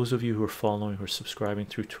for those of you who are following, who are subscribing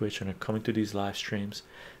through Twitch and are coming to these live streams,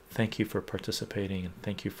 thank you for participating, and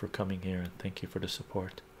thank you for coming here, and thank you for the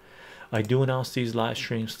support. I do announce these live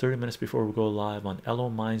streams 30 minutes before we go live on LO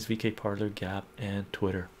Minds, VK Parlor, Gap, and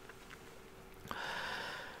Twitter.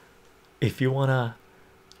 If you want to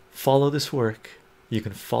follow this work, you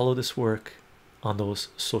can follow this work on those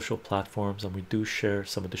social platforms, and we do share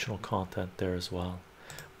some additional content there as well.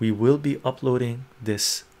 We will be uploading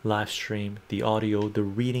this live stream, the audio, the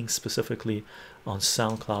reading specifically, on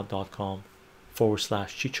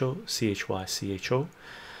soundcloud.com/chycho, CHYCHO.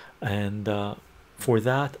 And for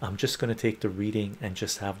that, I'm just going to take the reading and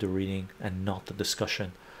just have the reading and not the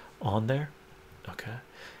discussion on there. Okay,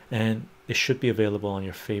 and it should be available on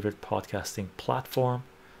your favorite podcasting platform,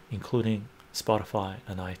 including Spotify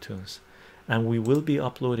and iTunes. And we will be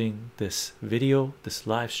uploading this video, this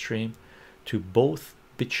live stream, to both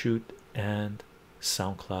BitChute and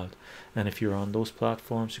SoundCloud. And if you're on those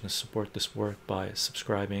platforms, you can support this work by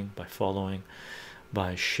subscribing, by following,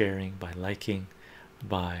 by sharing, by liking,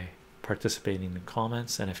 by participating in the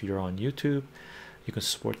comments. And if you're on YouTube, you can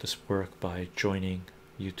support this work by joining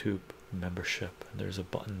YouTube membership, and there's a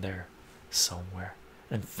button there somewhere.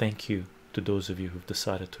 And thank you to those of you who've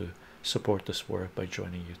decided to support this work by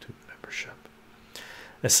joining YouTube membership.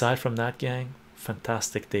 Aside from that, gang,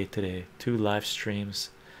 fantastic day today. 2 live streams,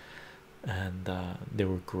 and they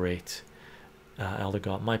were great. Elder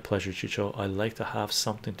God, my pleasure, Chycho. I like to have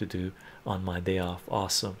something to do on my day off.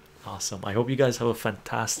 Awesome, awesome. I hope you guys have a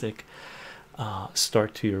fantastic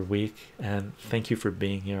start to your week, and thank you for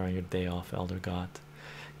being here on your day off, Elder God.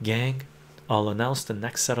 Gang, I'll announce the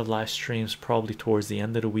next set of live streams probably towards the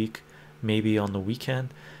end of the week, maybe on the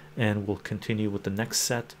weekend, and we'll continue with the next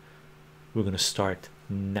set. We're going to start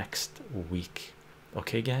next week.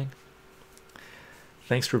 Okay, gang?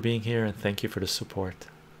 Thanks for being here, and thank you for the support.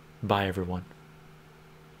 Bye, everyone.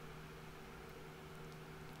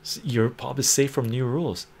 Your pub is safe from new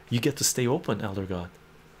rules. You get to stay open, Elder God.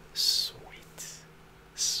 Sweet,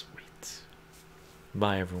 sweet.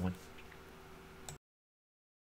 Bye, everyone.